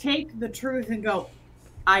trying to take the truth and go,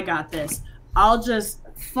 I got this. I'll just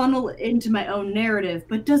funnel it into my own narrative,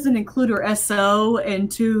 but doesn't include her SO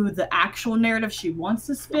into the actual narrative she wants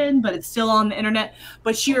to spin, but it's still on the internet.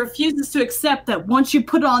 But she refuses to accept that once you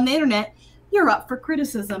put it on the internet, you're up for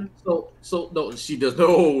criticism. So no, she does. No.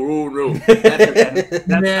 I'm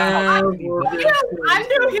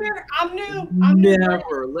new here. I'm new.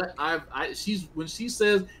 Never. When she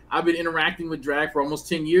says I've been interacting with drag for almost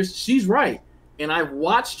 10 years, she's right. And I've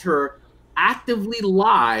watched her actively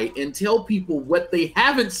lie and tell people what they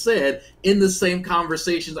haven't said in the same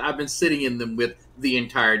conversations I've been sitting in them with the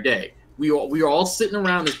entire day. We are all sitting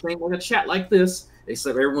around this thing like a chat like this,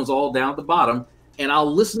 except everyone's all down at the bottom, and I'll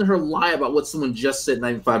listen to her lie about what someone just said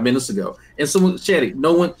 95 minutes ago. And someone chatting,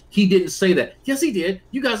 he didn't say that. Yes, he did.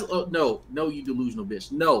 You guys, no, you delusional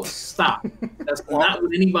bitch. No, stop. That's not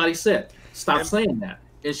what anybody said. Stop saying that.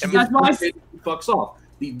 And she fucks off.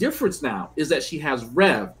 The difference now is that she has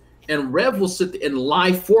Rev, and Rev will sit and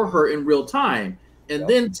lie for her in real time, and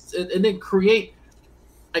then create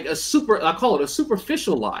like I call it a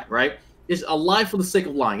superficial lie, right? It's a lie for the sake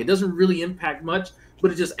of lying. It doesn't really impact much,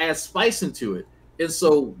 but it just adds spice into it. And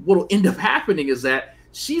so what will end up happening is that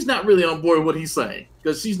she's not really on board with what he's saying,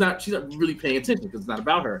 because she's not really paying attention, because it's not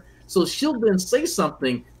about her. So she'll then say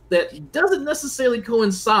something that doesn't necessarily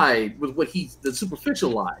coincide with what the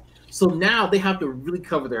superficial lie. So now they have to really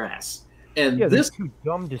cover their ass. And this is too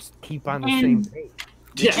dumb to keep on the same page.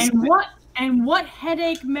 Yes. And what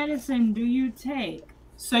headache medicine do you take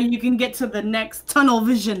so you can get to the next tunnel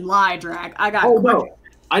vision lie drag? I got. No,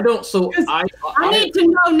 I don't. So I need to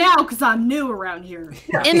know now because I'm new around here.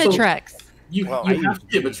 Yeah. In the treks. You have to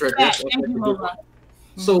give a trek.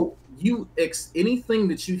 So anything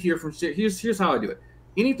that you hear from here's how I do it.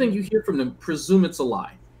 Anything you hear from them, presume it's a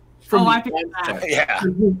lie. I think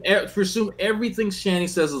that. Presume everything Shani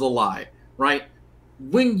says is a lie, right?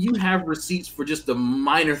 when you have receipts for just the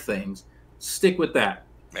minor things, stick with that.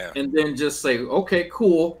 Yeah. And then just say, okay,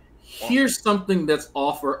 cool. Here's something that's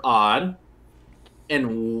off or odd,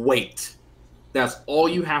 and wait. That's all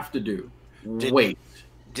you have to do. Wait.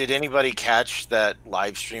 Did anybody catch that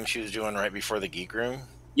live stream she was doing right before the Geek Room?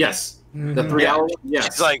 Yes. The 3 hour one?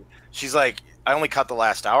 Yes. She's like, I only caught the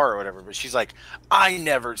last hour or whatever, but she's like, I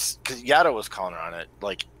never, because Yato was calling her on it,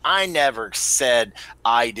 like, I never said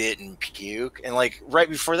I didn't puke. And like right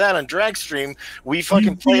before that on Drag Stream, we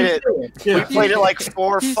fucking played it. Yeah. We played it like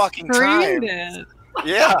 4 fucking times.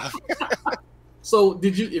 Yeah. So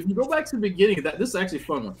if you go back to the beginning, this is actually a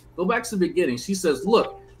fun one. Go back to the beginning. She says,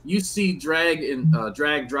 look, you see Drag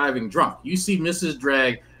driving drunk. You see Mrs.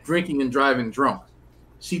 Drag drinking and driving drunk.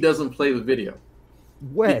 She doesn't play the video.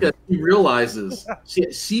 When? Because she realizes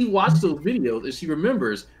she watched those videos and she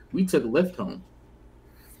remembers we took Lyft home.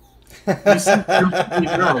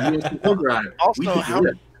 Also,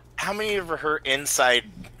 how many of her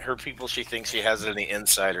people she thinks she has on the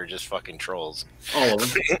inside are just fucking trolls? All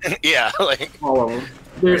of them. Yeah, like all of them.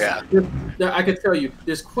 I could tell you,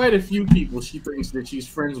 there's quite a few people she thinks that she's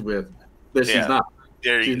friends with that she's not.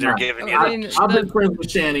 They're giving you. I've been friends with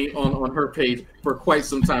Shani on her page for quite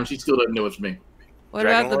some time. She still doesn't know it's me. What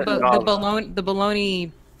about the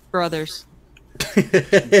Baloney brothers? No,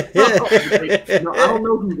 I don't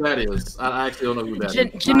know who that is. I actually don't know who that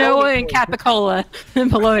is. Genoa and Capicola and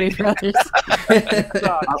Baloney brothers.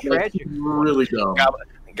 Tragic. Really dumb.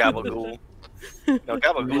 Gabagool. No,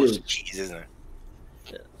 Gabagool is cheese, isn't it?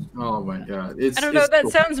 Oh my god! I don't know. That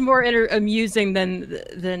sounds more amusing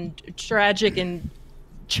than tragic and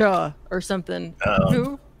cha or something.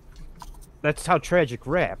 Who? That's how Tragic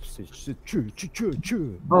raps. It's true.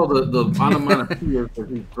 Oh, the onomatopoeia that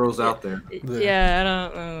he throws out there. Yeah, I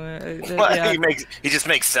don't know. He just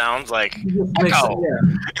makes sounds like. When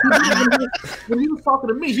he was talking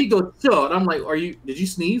to me, he goes, "Chuh," and I'm like, Did you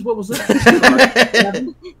sneeze? What was that?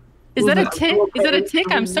 Is that a tick? Is that a tick?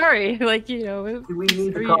 I'm sorry. Like, you know. Do we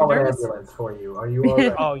need to call an ambulance for you? Are you all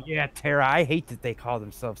right? Oh yeah, Tara. I hate that they call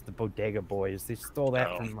themselves the Bodega Boys. They stole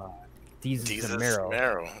that from Jesus and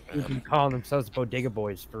Marrow. They've been calling themselves Bodega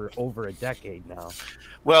Boys for over a decade now.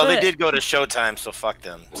 Well, they did go to Showtime, so fuck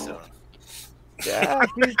them. So. Yeah,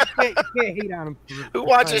 you can't hate on them. Who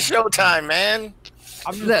watches Showtime, man?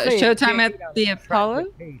 Showtime at the Apollo?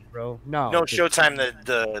 Bro. No, Showtime,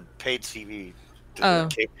 the paid TV.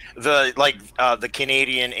 The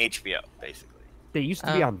Canadian HBO, basically. They used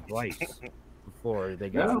to be on Vice before they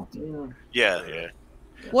got. Yeah.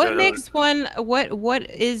 What makes one?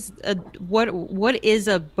 What is a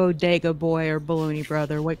bodega boy or baloney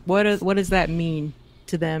brother? What does that mean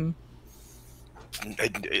to them?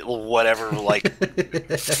 Whatever, like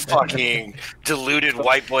fucking diluted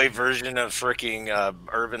white boy version of freaking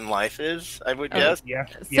urban life is, I would guess. Yeah.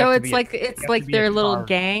 So it's like their little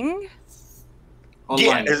gang.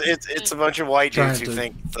 Yeah, it's a bunch of white dudes who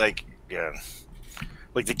think like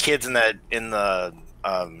the kids in the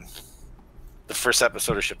first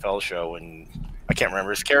episode of Chappelle's Show, and I can't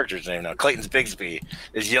remember his character's name now. Clayton's Bigsby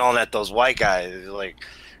is yelling at those white guys. He's like,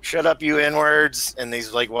 "Shut up, you N-words!" And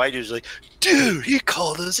these like white dudes are like, "Dude, he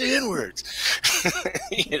called us N-words."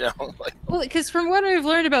 Well, because from what I've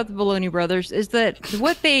learned about the Baloney Brothers is that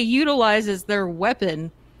what they utilize as their weapon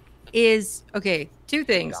is two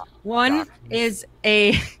things. One is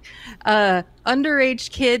a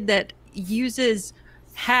underage kid that uses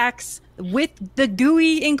hacks with the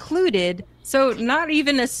GUI included. So not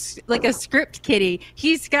even a script kiddie.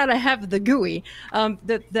 He's got to have the GUI,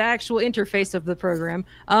 the actual interface of the program,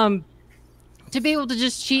 to be able to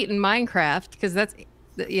just cheat in Minecraft, because that's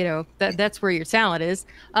that's where your talent is.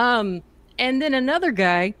 And then another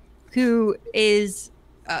guy who is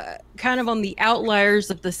kind of on the outliers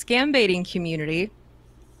of the scam baiting community,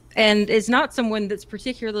 and is not someone that's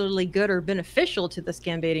particularly good or beneficial to the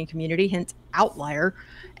scam baiting community, hence outlier.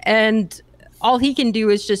 And all he can do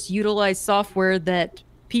is just utilize software that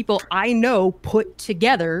people I know put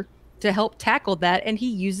together to help tackle that, and he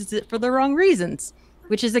uses it for the wrong reasons,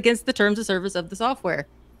 which is against the terms of service of the software.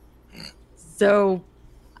 So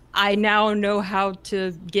I now know how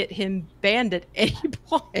to get him banned at any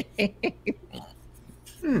point.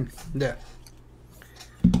 Yeah.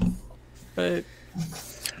 But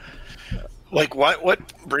like,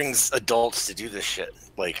 what brings adults to do this shit?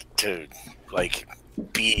 Like, to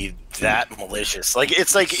be that malicious? Like,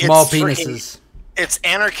 it's small penises. It's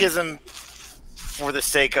anarchism for the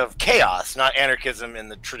sake of chaos, not anarchism in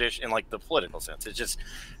the tradition, in like the political sense. It's just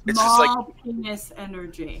like penis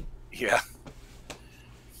energy. Yeah.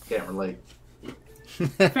 Can't relate.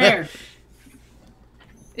 Fair.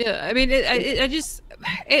 Yeah, I mean,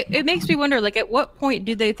 it makes me wonder, like, at what point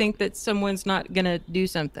do they think that someone's not gonna do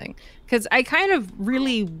something? Because I kind of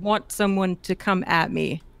really want someone to come at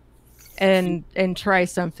me and try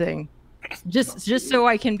something, just so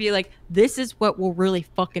I can be like, this is what will really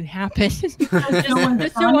fucking happen.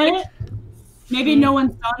 Maybe no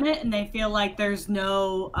one's done it, and they feel like there's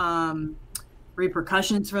no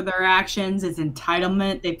repercussions for their actions. It's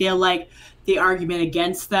entitlement. They feel like the argument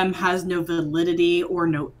against them has no validity or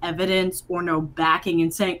no evidence or no backing,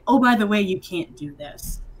 and saying, oh, by the way, you can't do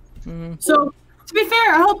this. Mm-hmm. So, to be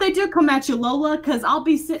fair, I hope they do come at you, Lola, because I'll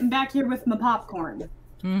be sitting back here with my popcorn.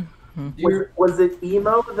 Mm-hmm. Was it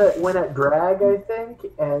Emo that went at Drag, I think?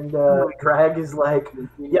 And Drag is like,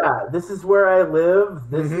 yeah, this is where I live.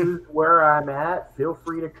 This is where I'm at. Feel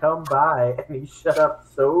free to come by. And he shut up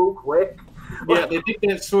so quick. Yeah, they think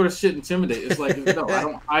that sort of shit intimidates. It's like, no, I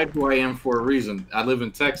don't hide who I am for a reason. I live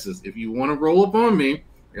in Texas. If you want to roll up on me,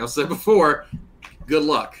 like I said before, good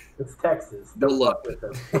luck. It's Texas. Good luck.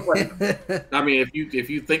 I mean, if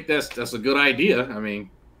you think that's a good idea, I mean,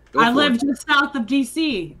 I live just south of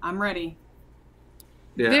DC. I'm ready.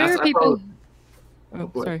 Yeah, there are people.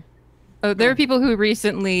 Sorry. Oh, there are people who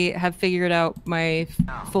recently have figured out my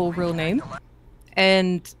full real name,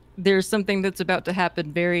 and there's something that's about to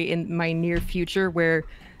happen in my near future where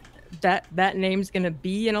that name's gonna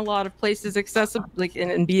be in a lot of places accessible,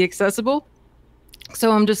 and be accessible.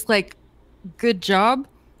 So I'm just like, good job.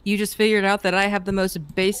 You just figured out that I have the most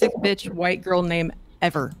basic bitch white girl name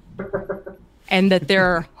ever. And that there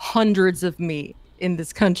are hundreds of me in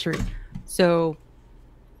this country. So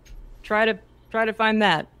try to find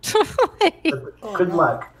that. Good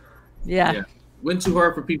luck. Yeah. Went too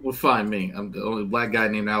hard for people to find me. I'm the only black guy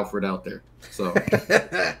named Alfred out there. So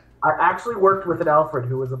I actually worked with an Alfred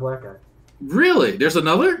who was a black guy. Really? There's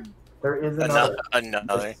another? There is another.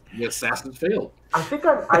 Another. The assassin failed. I think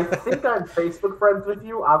I'm Facebook friends with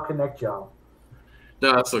you. I'll connect y'all.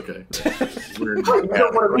 No, that's okay. You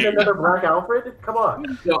don't want to meet another Black Alfred? Come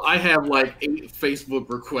on. No, I have like 8 Facebook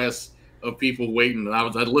requests of people waiting, and I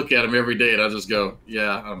look at them every day, and I just go,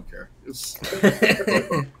 yeah, I don't care.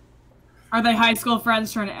 Are they high school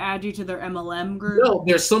friends trying to add you to their MLM group? No,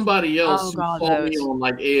 there's somebody else who called me on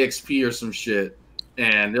like AXP or some shit,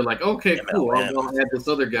 and they're like, okay, cool, I'm going to add this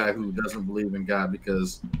other guy who doesn't believe in God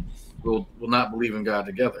because we'll not believe in God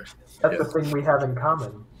together. That's the thing we have in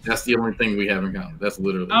common. That's the only thing we have in common. That's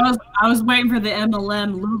literally. I was waiting for the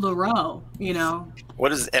MLM Lulu, you know.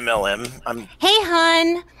 What is MLM? Hey,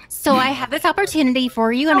 hun. So I have this opportunity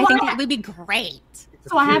for you, and I think that it would be great.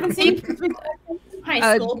 So I haven't seen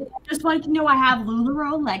high school. But I just wanted to know I have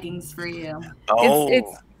LuLaRoe leggings for you. Oh. It's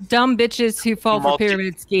dumb bitches who fall for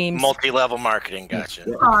pyramid schemes. Multi-level marketing, gotcha.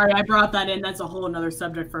 Sorry, I brought that in. That's a whole another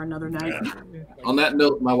subject for another night. On that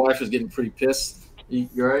note, my wife is getting pretty pissed. You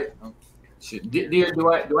all right? Dear,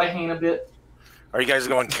 do I hang a bit? Are you guys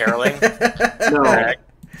going caroling? No.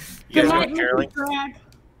 You guys going caroling?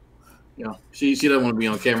 No, she doesn't want to be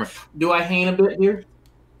on camera. Do I hang a bit, dear?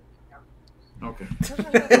 Okay.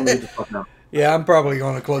 Yeah, I'm probably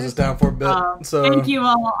going to close this down for a bit. So thank you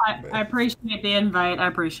all. I appreciate the invite. I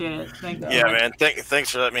appreciate it. Thank you. Yeah, man. Thanks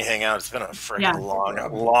for letting me hang out. It's been a freaking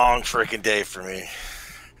long freaking day for me.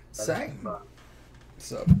 Same.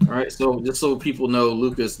 So, all right. So just so people know,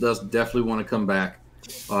 Lucas does definitely want to come back,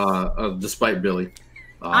 despite Billy.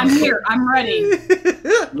 I'm here. I'm ready.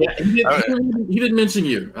 Yeah, he didn't mention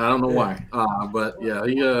you. I don't know why. But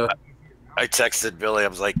yeah, I texted Billy. I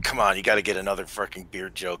was like, "Come on, you got to get another fucking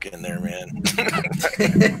beard joke in there, man."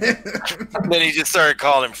 Then he just started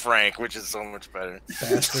calling him Frank, which is so much better.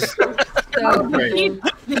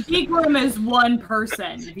 The geek room is one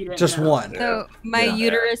person. If you didn't just know. one. So my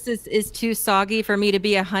uterus is too soggy for me to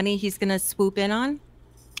be a honey he's gonna swoop in on.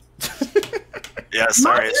 Yeah,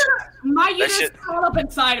 sorry. My uterus crawled up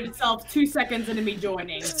inside of itself 2 seconds into me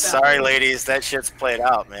joining. So. Sorry, ladies. That shit's played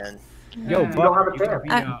out, man. Yo, you don't have a chance.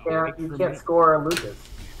 You can't score Lucas.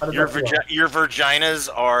 Your vaginas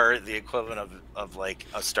are the equivalent of like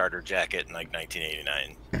a starter jacket in like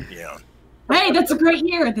 1989. You know. Hey, that's a great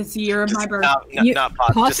year. This year of my birth. Not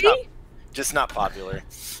popular. Just not popular.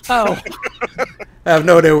 Oh. I have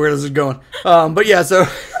no idea where this is going. But yeah, so.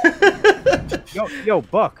 yo,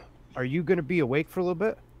 Buck, are you gonna be awake for a little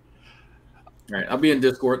bit? All right, I'll be in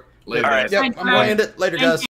Discord later. All right. Yep, I'm gonna end it later, guys.